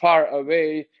far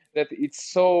away that it's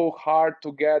so hard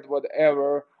to get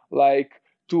whatever like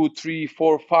 2, 3,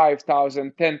 4,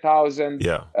 5,000, 10,000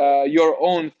 Yeah. your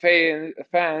own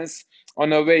fans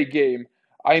on away game.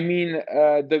 I mean,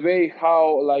 the way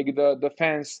how like the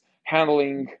fans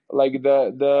handling like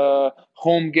the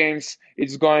home games,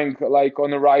 it's going like on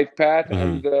the right path,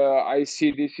 and I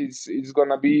see this is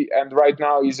gonna be, and right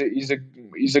now is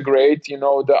a great, you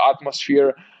know, the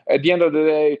atmosphere. At the end of the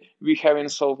day, we have in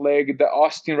Salt Lake, the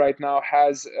Austin right now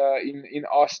has in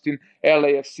Austin,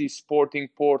 LAFC, Sporting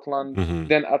Portland,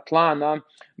 then Atlanta.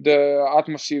 The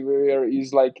atmosphere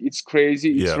is like, it's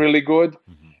crazy, it's Yeah. really good.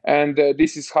 And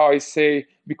this is how I say,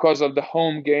 because of the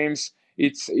home games,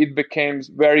 it became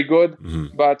very good.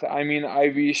 But I mean, I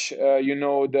wish you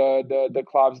know, the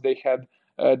clubs, they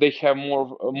have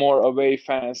more away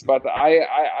fans. But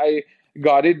I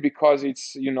got it because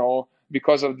it's, you know,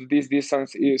 because of this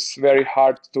distance is very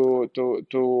hard to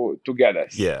get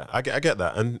us. Yeah, I get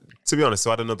that. And to be honest,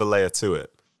 to add another layer to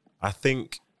it, I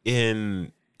think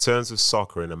in terms of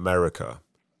soccer in America,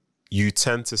 I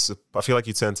feel like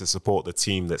you tend to support the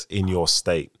team that's in your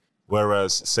state.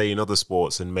 Whereas, say, in other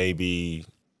sports and maybe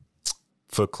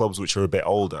for clubs which are a bit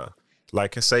older,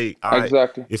 like I say,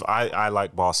 Exactly. if I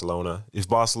like Barcelona, if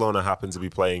Barcelona happen to be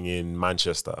playing in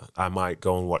Manchester, I might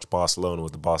go and watch Barcelona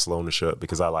with the Barcelona shirt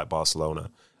because I like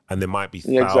Barcelona. And there might be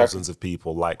thousands of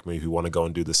people like me who want to go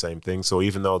and do the same thing. So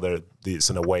even though it's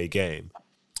an away game,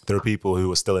 there are people who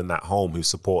are still in that home who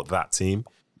support that team,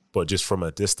 but just from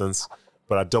a distance.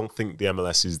 But I don't think the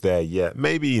MLS is there yet.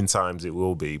 Maybe in times it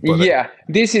will be. But yeah,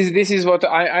 this is what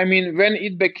I mean. When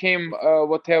it became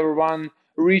whatever one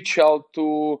ritual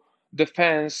to the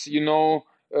fans, you know,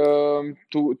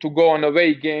 to go on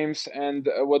away games and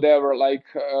whatever, like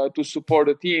to support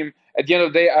the team. At the end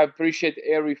of the day, I appreciate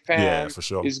every yeah, fan for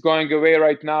sure. is going away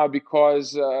right now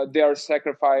because they are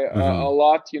sacrificing a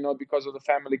lot, you know, because of the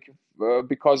family,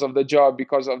 because of the job,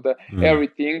 because of the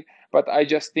everything. But I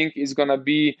just think it's gonna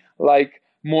be like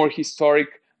more historic,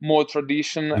 more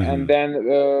tradition, and then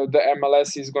the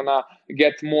MLS is gonna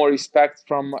get more respect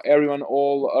from everyone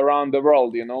all around the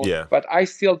world, you know. Yeah. But I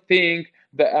still think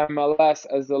the MLS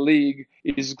as a league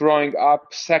is growing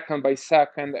up second by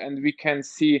second, and we can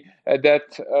see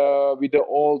that with the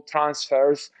all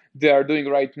transfers they are doing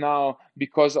right now,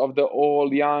 because of the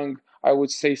all young, I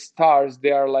would say, stars.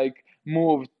 They are like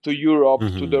moved to Europe,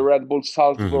 to the Red Bull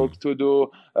Salzburg, to the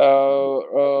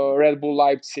Red Bull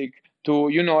Leipzig. To,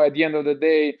 you know, at the end of the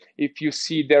day, if you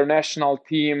see their national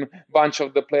team, bunch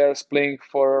of the players playing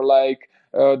for like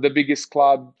the biggest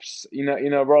clubs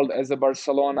in a world, as a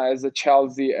Barcelona, as a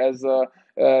Chelsea, as a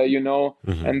you know,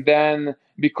 and then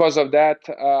because of that,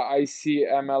 I see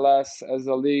MLS as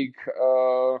a league.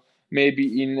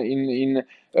 Maybe in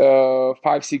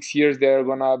 5-6 years they're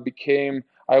gonna become,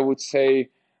 I would say,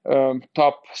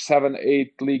 top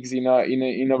 7-8 leagues in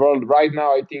a world. Right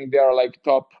now, I think they are like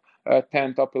top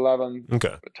 10, top 11,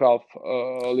 Okay. 12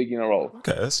 league in a row.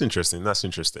 Okay, that's interesting. That's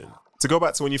interesting. To go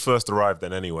back to when you first arrived,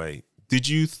 then anyway, did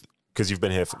you? Because you've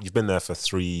been there for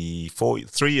 3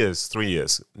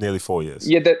 years, nearly 4 years.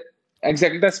 Yeah, that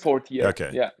exactly. That's 4th year. Okay.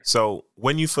 Yeah. So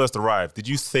when you first arrived, did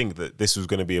you think that this was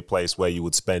going to be a place where you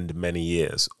would spend many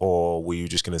years, or were you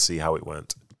just going to see how it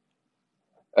went?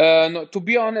 No, to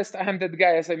be honest, I'm that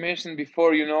guy, as I mentioned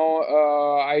before, you know,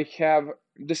 I have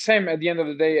the same at the end of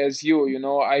the day as you, you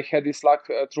know, I had this luck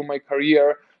through my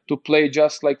career to play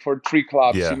just like for 3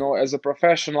 clubs, Yeah. you know, as a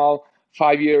professional.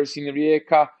 5 years in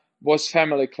Rijeka was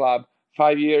family club.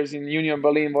 5 years in Union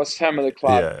Berlin was family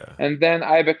club. Yeah. And then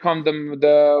I become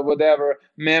the whatever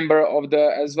member of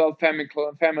the as well family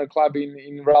club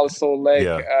in Real Salt Lake.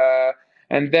 Yeah.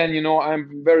 And then, you know,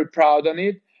 I'm very proud on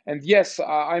it. And yes,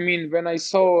 I mean, when I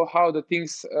saw how the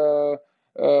things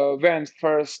went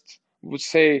first, would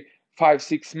say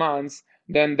 5-6 months,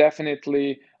 then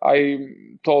definitely I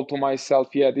told to myself,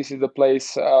 yeah, this is the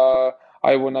place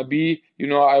I want to be.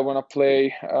 I want to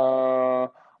play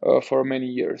for many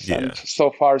years. Yeah. And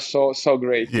so far, so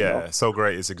great. Yeah, so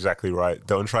great. It's exactly right.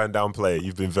 Don't try and downplay it.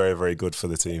 You've been very, very good for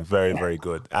the team. Very, very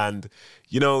good. And,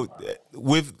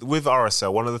 with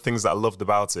RSL, one of the things that I loved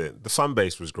about it, the fan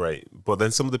base was great. But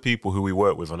then some of the people who we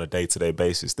work with on a day-to-day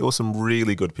basis, there were some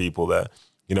really good people there.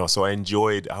 So I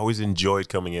always enjoyed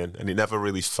coming in, and it never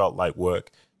really felt like work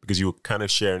because you were kind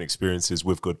of sharing experiences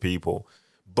with good people.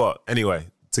 But anyway,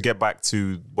 to get back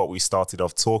to what we started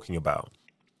off talking about.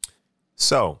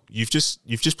 So you've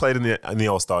just played in the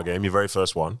All-Star game, your very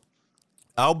first one.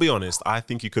 I'll be honest, I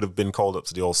think you could have been called up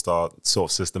to the All-Star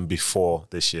sort of system before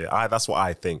this year. That's what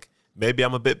I think. Maybe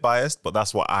I'm a bit biased, but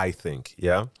that's what I think.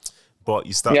 Yeah. But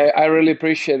you start. Yeah, I really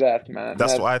appreciate that, man.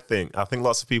 That's what I think. I think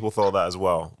lots of people thought that as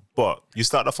well. But you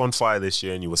started off on fire this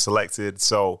year and you were selected.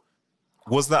 So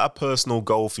was that a personal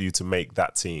goal for you to make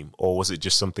that team, or was it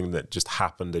just something that just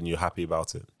happened and you're happy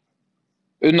about it?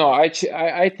 No, I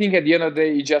think at the end of the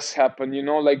day, it just happened.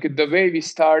 Like the way we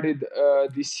started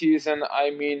this season.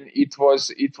 I mean, it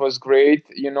was great.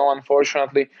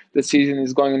 Unfortunately, the season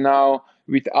is going now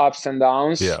with ups and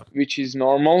downs, which is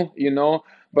normal.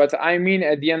 But I mean,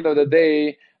 at the end of the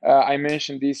day, I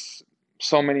mentioned this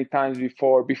so many times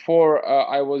before. Before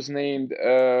I was named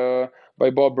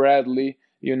by Bob Bradley.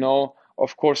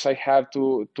 Of course, I have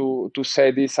to say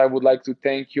this. I would like to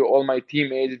thank you, all my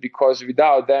teammates, because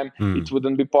without them, it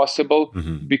wouldn't be possible.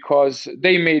 Because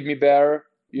they made me better.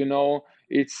 We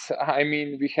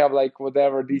have like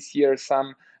whatever this year,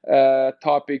 some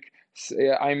topic.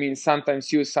 I mean,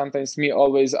 sometimes you, sometimes me,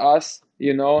 always us.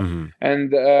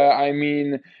 And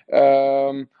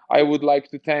I would like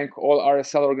to thank all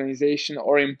RSL organization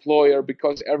or employer,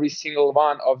 because every single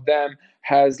one of them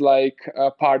has like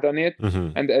a part on it.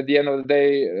 And at the end of the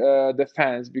day, the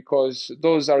fans, because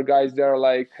those are guys that are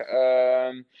like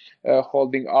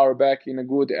holding our back in a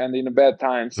good and in a bad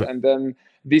times. And then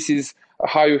this is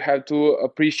how you have to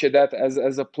appreciate that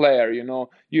as a player.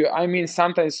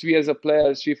 Sometimes we as a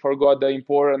players, we forgot the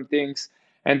important things.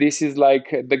 And this is like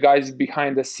the guys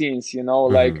behind the scenes,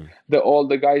 like all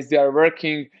the guys, they are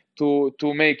working to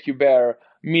make you better.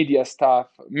 Media staff,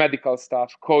 medical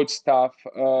staff, coach staff,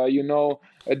 our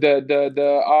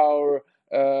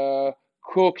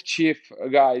cook chief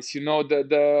guys,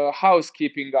 the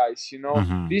housekeeping guys,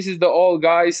 This is the all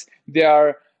guys, they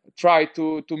are try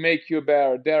to make you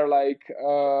better. They're like,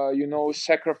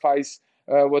 sacrifice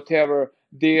whatever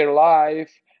their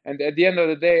life. And at the end of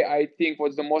the day, I think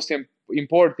what's the most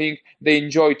important thing, they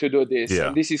enjoy to do this.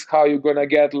 And this is how you're going to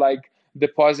get like the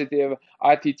positive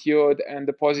attitude and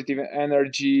the positive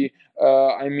energy,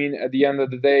 at the end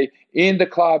of the day, in the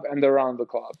club and around the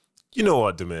club. You know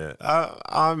what, Damir?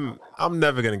 I'm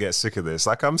never going to get sick of this.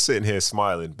 Like, I'm sitting here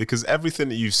smiling because everything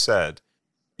that you've said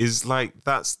is like,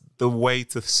 that's the way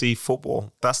to see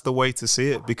football. That's the way to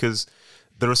see it, because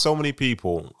there are so many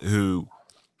people who,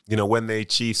 when they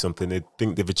achieve something, they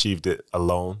think they've achieved it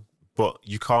alone. But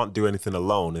you can't do anything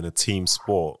alone in a team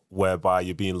sport whereby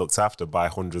you're being looked after by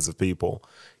hundreds of people.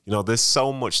 There's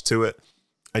so much to it.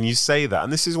 And you say that.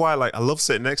 And this is why, I love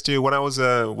sitting next to you. When I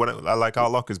like our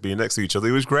lockers being next to each other,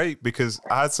 it was great because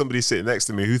I had somebody sitting next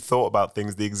to me who thought about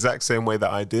things the exact same way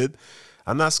that I did.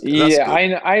 And that's good.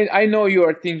 I know you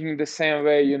are thinking the same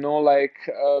way,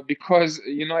 because,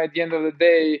 at the end of the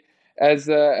day, as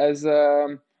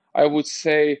I would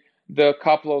say, the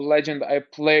couple of legends I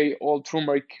play all through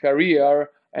my career,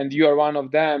 and you are one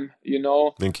of them,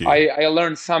 Thank you. I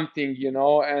learned something,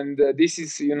 and this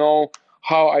is,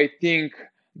 how I think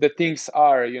the things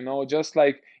are, just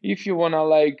like if you want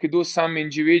to do some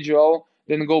individual,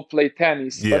 then go play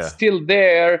tennis. But still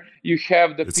there, you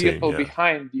have the people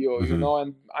behind you,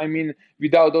 and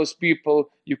without those people,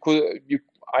 you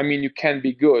can't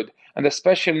be good. And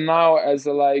especially now as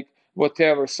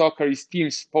whatever soccer is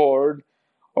team sport,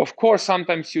 of course,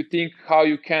 sometimes you think how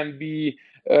you can be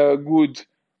good,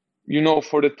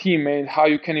 for the team and how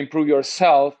you can improve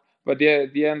yourself. But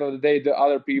at the end of the day, the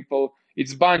other people,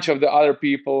 it's a bunch of the other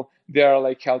people, they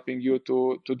are helping you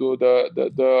to do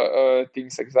the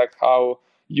things exact how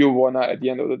you wanna at the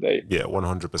end of the day. Yeah,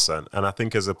 100%. And I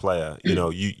think as a player,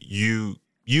 you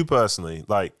personally,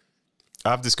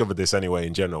 I've discovered this anyway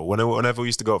in general. Whenever we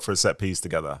used to go up for a set piece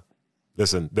together,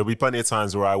 listen, there'll be plenty of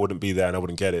times where I wouldn't be there and I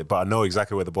wouldn't get it, but I know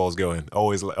exactly where the ball's going.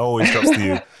 Always drops to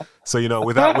you. So,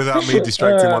 without me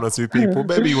distracting one or two people,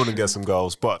 maybe you wouldn't get some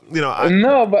goals. But,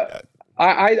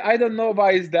 I don't know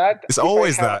why is that. It's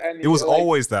always that. It was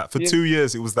always that. For 2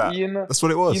 years, it was that. That's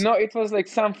what it was. It was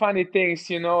some funny things,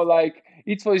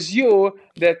 it was you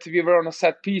that we were on a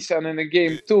set piece and in the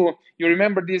game too. You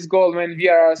remember this goal when we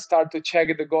are start to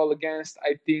check the goal against,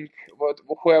 I think,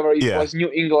 whoever it was, New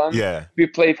England. Yeah. We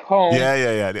played home.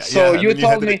 Yeah. So you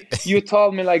told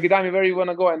me like, Dami, where you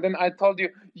wanna go? And then I told you,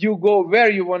 you go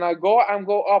where you wanna go. I'm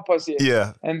go opposite.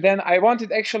 Yeah. And then I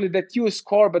wanted actually that you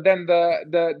score, but then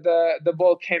the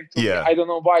ball came to me. I don't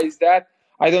know why is that.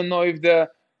 I don't know if the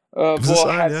ball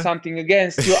had something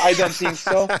against you. I don't think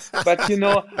so. But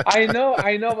I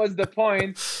know what's the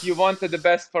point. You wanted the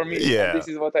best for me. Yeah, this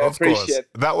is what I appreciate.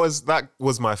 Course. That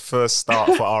was my first start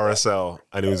for RSL,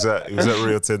 and it was at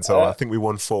Rio Tinto. I think we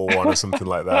won 4-1 or something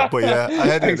like that. But yeah, I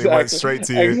had it. Exactly. It went straight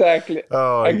to you. Exactly.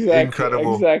 Oh,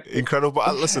 incredible. Incredible.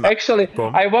 But listen, actually,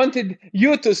 I wanted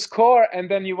you to score, and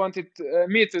then you wanted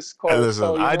me to score. Listen,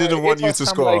 so, I didn't want you to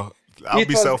score. I'll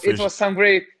be selfish.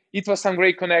 It was some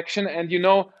great connection, and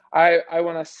I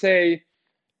want to say,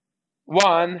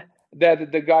 one,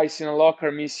 that the guys in the locker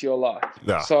miss you a lot.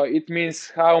 Yeah. So it means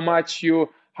how much you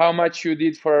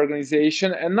did for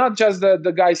organization, and not just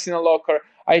the guys in the locker.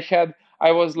 I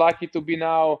was lucky to be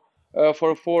now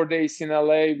for 4 days in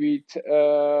LA with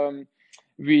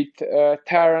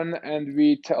Taron and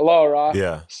with Laura.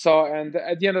 Yeah. So, and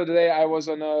at the end of the day, I was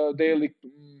on a daily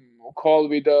call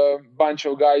with a bunch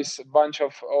of guys,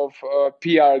 of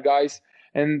PR guys,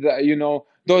 and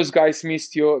those guys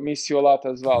miss you a lot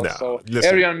as well. No, so listen,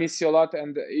 everyone miss you a lot,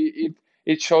 and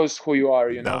it shows who you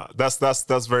are. No, that's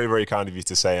very, very kind of you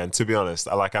to say. And to be honest,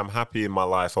 I'm happy in my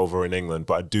life over in England,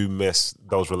 but I do miss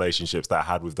those relationships that I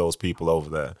had with those people over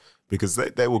there, because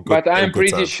they were good. But I'm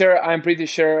pretty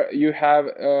sure you have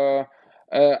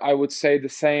I would say the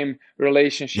same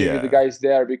relationship with the guys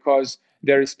there, because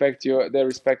they respect you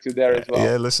there as well.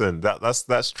 Yeah, listen,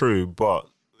 that's true, but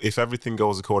if everything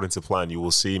goes according to plan, you will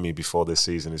see me before this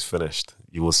season is finished.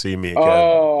 You will see me again.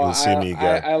 Oh, you will see me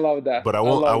again. I love that. But I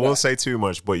won't say too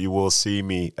much, but you will see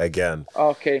me again.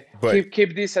 Okay. But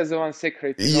keep this as one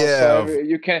secret. Yeah.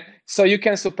 So you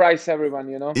can surprise everyone,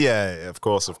 Yeah, of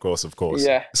course.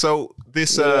 Yeah. So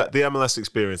this the MLS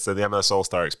experience, the MLS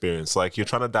All-Star experience, you're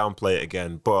trying to downplay it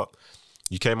again, but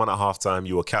you came on at halftime,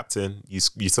 you were captain,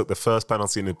 you took the first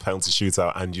penalty in the penalty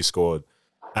shootout, and you scored.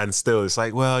 And still, it's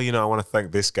I want to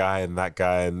thank this guy and that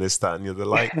guy and this, that, and the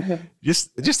other.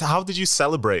 Just how did you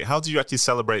celebrate? How did you actually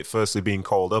celebrate firstly being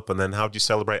called up, and then how did you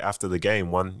celebrate after the game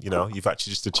when, you've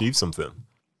actually just achieved something?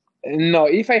 No,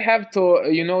 if I have to,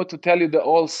 to tell you the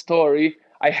whole story,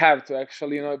 I have to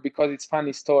actually, because it's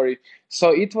funny story. So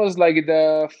it was like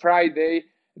the Friday,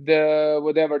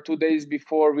 2 days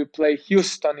before we play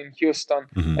Houston in Houston.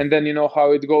 Mm-hmm. And then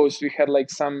how it goes. We had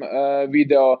some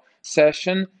video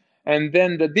session. And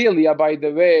then the Delia, by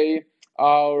the way,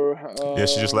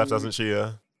 she just left, hasn't she?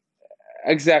 Yeah.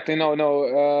 Exactly.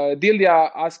 No.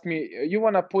 Delia asked me, you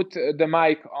want to put the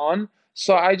mic on?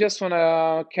 So I just want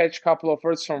to catch a couple of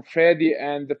words from Freddie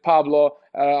and Pablo,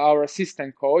 our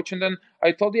assistant coach. And then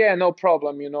I told, no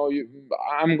problem.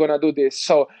 I'm going to do this.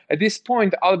 So at this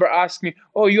point, Albert asked me,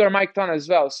 oh, you are mic'd on as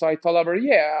well. So I told Albert,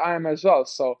 yeah, I am as well.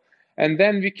 So, and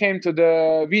then we came to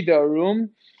the video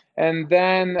room. And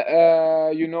then,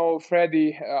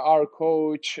 Freddie, our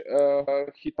coach,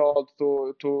 he told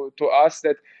to us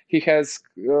that he has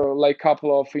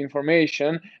couple of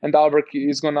information, and Albert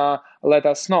is gonna let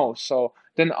us know. So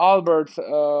then Albert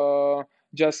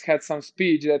just had some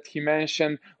speech that he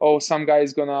mentioned. Oh, some guy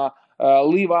is gonna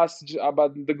leave us,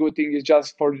 but the good thing is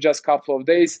just for a couple of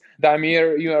days.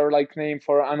 Damir, you are named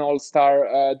for an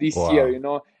All-Star this year,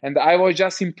 and I was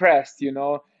just impressed,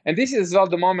 And this is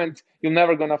the moment you're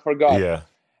never gonna forget. Yeah.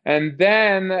 And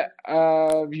then,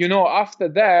 after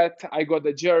that, I got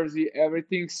the jersey,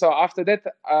 everything. So after that,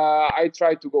 I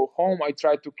tried to go home. I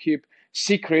tried to keep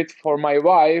secret for my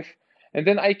wife. And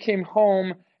then I came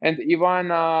home, and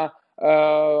Ivana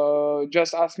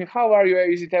just asked me, how are you?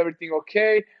 Is it everything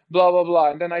okay? Blah, blah, blah.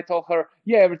 And then I told her,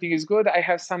 yeah, everything is good. I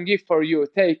have some gift for you.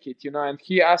 Take it, And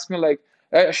he asked me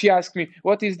she asked me,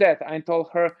 what is that? I told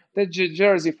her, the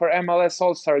jersey for MLS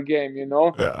All-Star game,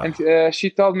 Yeah. And she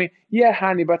told me, yeah,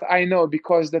 honey, but I know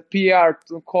because the PR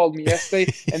called me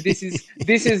yesterday, and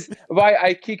this is why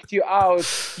I kicked you out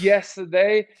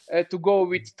yesterday to go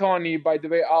with Tony, by the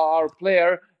way, our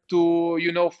player, to,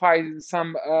 find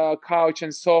some couch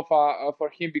and sofa for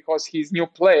him because he's new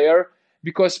player.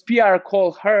 Because PR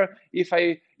called her if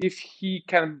he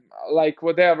can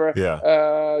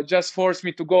just force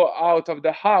me to go out of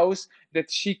the house, that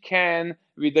she can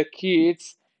with the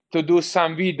kids to do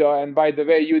some video. And by the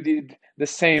way, you did the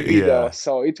same video.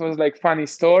 So it was funny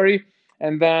story.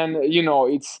 And then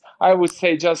it's, I would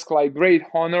say, just great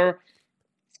honor,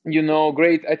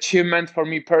 great achievement for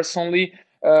me personally,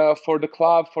 for the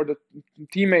club, for the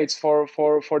teammates, for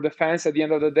the fans at the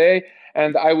end of the day.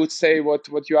 And I would say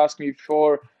what you asked me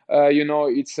before.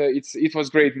 It was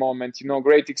great moment.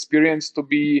 Great experience to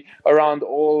be around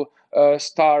all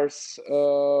stars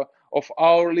of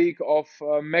our league, of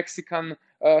Mexican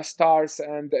stars,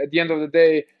 and at the end of the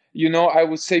day, I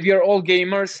would say we are all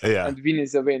gamers, and win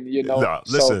is a win. No,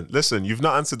 listen. You've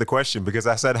not answered the question, because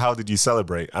I said, how did you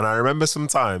celebrate? And I remember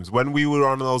sometimes when we were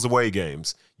on those away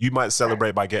games, you might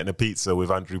celebrate by getting a pizza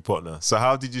with Andrew Putner. So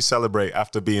how did you celebrate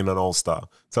after being an all-star?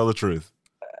 Tell the truth.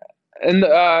 And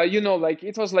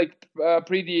it was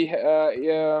pretty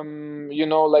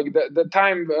the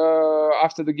time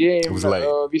after the game, it was late.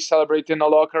 We celebrated in a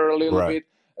locker a little bit,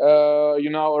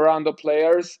 around the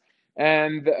players,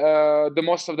 and the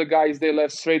most of the guys, they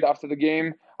left straight after the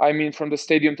game. I mean, from the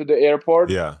stadium to the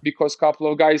airport, because a couple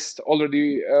of guys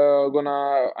already they're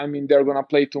gonna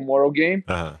play tomorrow game.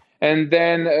 And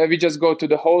then we just go to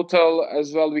the hotel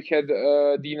as well. We had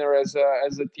dinner as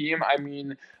a team. I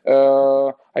mean,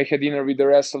 I had dinner with the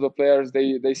rest of the players.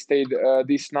 They stayed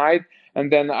this night,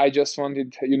 and then I just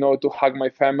wanted, to hug my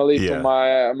family, to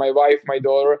my wife, my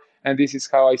daughter, and this is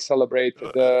how I celebrate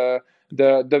the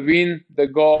win, the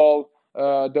goal,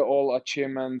 the all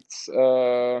achievements.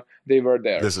 They were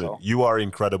there. Listen, you are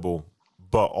incredible,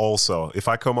 but also if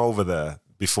I come over there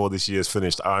before this year's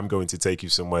finished, I'm going to take you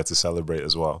somewhere to celebrate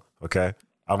as well. Okay?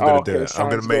 I'm going to do it. I'm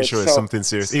going to make sure it's something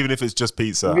serious. Even if it's just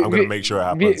pizza, I'm going to make sure it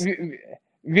happens.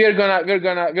 We're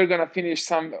gonna finish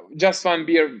just one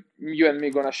beer. You and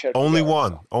me gonna share. Only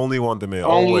one, Damir.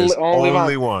 Always,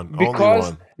 only one.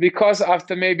 Because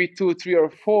after maybe 2, 3,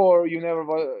 or 4, you never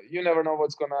know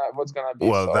what's gonna be.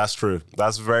 Well, that's true.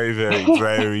 That's very, very,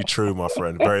 very true, my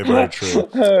friend. Very, very true.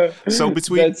 So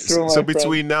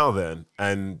between now then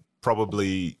and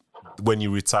probably when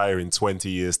you retire in 20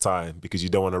 years' time, because you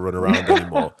don't want to run around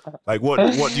anymore,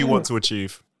 what do you want to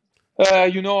achieve?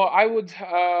 I would,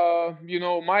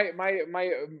 my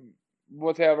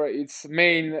whatever, its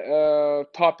main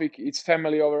topic, it's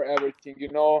family over everything.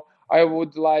 I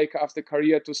would like after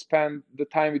career to spend the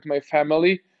time with my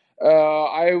family.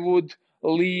 I would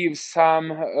leave some,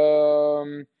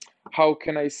 how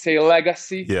can I say,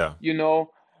 legacy.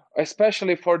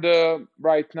 Especially for the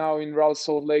right now in Real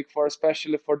Salt Lake,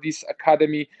 especially for this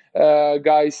academy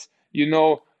guys.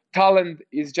 Talent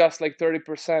is just like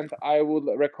 30%. I would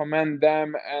recommend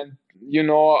them, and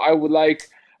I would like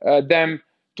them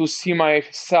to see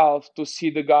myself, to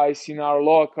see the guys in our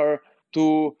locker,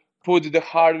 to put the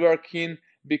hard work in,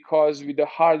 because with the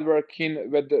hard work in,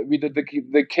 with the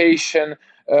dedication,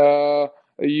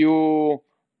 you,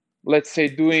 let's say,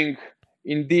 doing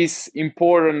in these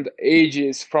important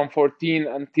ages from 14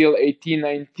 until 18,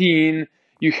 19,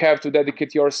 you have to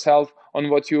dedicate yourself on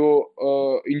what you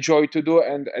enjoy to do,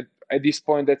 and at this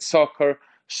point that's soccer.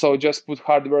 So just put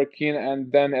hard work in, and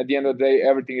then at the end of the day,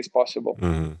 everything is possible.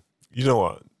 Mm-hmm. You know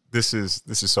what? This is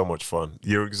so much fun.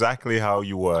 You're exactly how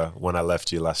you were when I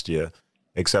left you last year,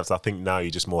 except I think now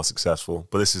you're just more successful.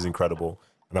 But this is incredible,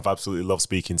 and I've absolutely loved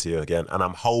speaking to you again. And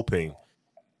I'm hoping,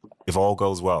 if all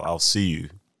goes well, I'll see you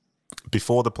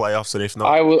before the playoffs, and if not,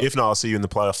 I'll see you in the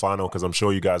playoff final, because I'm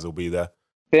sure you guys will be there.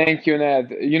 Thank you, Ned.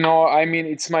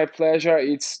 It's my pleasure.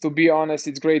 To be honest,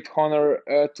 it's great honor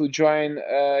to join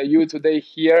you today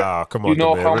here. Come on,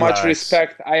 how much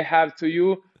respect I have to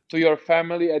you, to your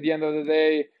family. At the end of the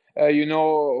day,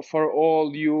 for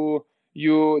all you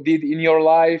did in your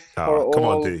life. Come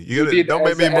on, D. Don't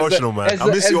make me emotional, man. I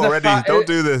miss you already. Don't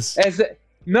do this.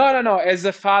 No. As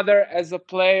a father, as a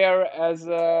player, as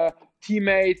a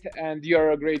teammate, and you're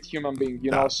a great human being,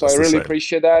 so I really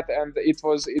appreciate that, and it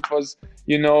was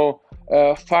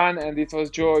fun, and it was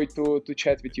joy to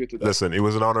chat with you today. Listen, it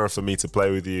was an honor for me to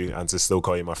play with you and to still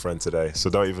call you my friend today,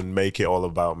 so don't even make it all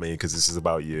about me, because this is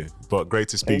about you. But great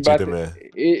to speak to you, Damir.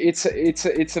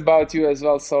 It's about you as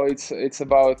well, so it's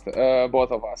about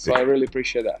both of us, so I really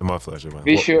appreciate that. My pleasure, man.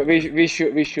 Wish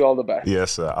you all the best.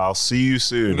 Yes, sir. I'll see you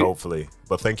soon, hopefully.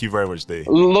 But thank you very much, D.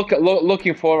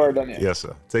 Looking forward on it. Yes,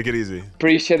 sir. Take it easy.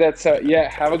 Appreciate that, sir. Yeah,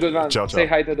 have a good one. Ciao. Say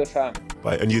hi to the fam.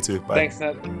 Bye. And you too. Bye. Thanks,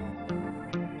 Ned.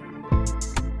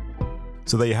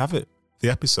 So there you have it. The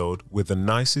episode with the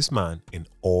nicest man in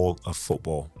all of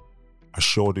football. I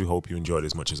sure do hope you enjoyed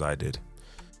as much as I did.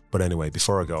 But anyway,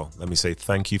 before I go, let me say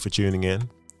thank you for tuning in,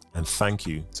 and thank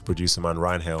you to producer man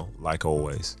Ryan Hill, like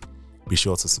always. Be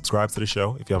sure to subscribe to the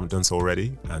show if you haven't done so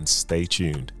already, and stay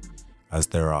tuned, as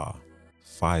there are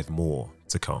 5 more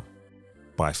to come.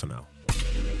 Bye for now.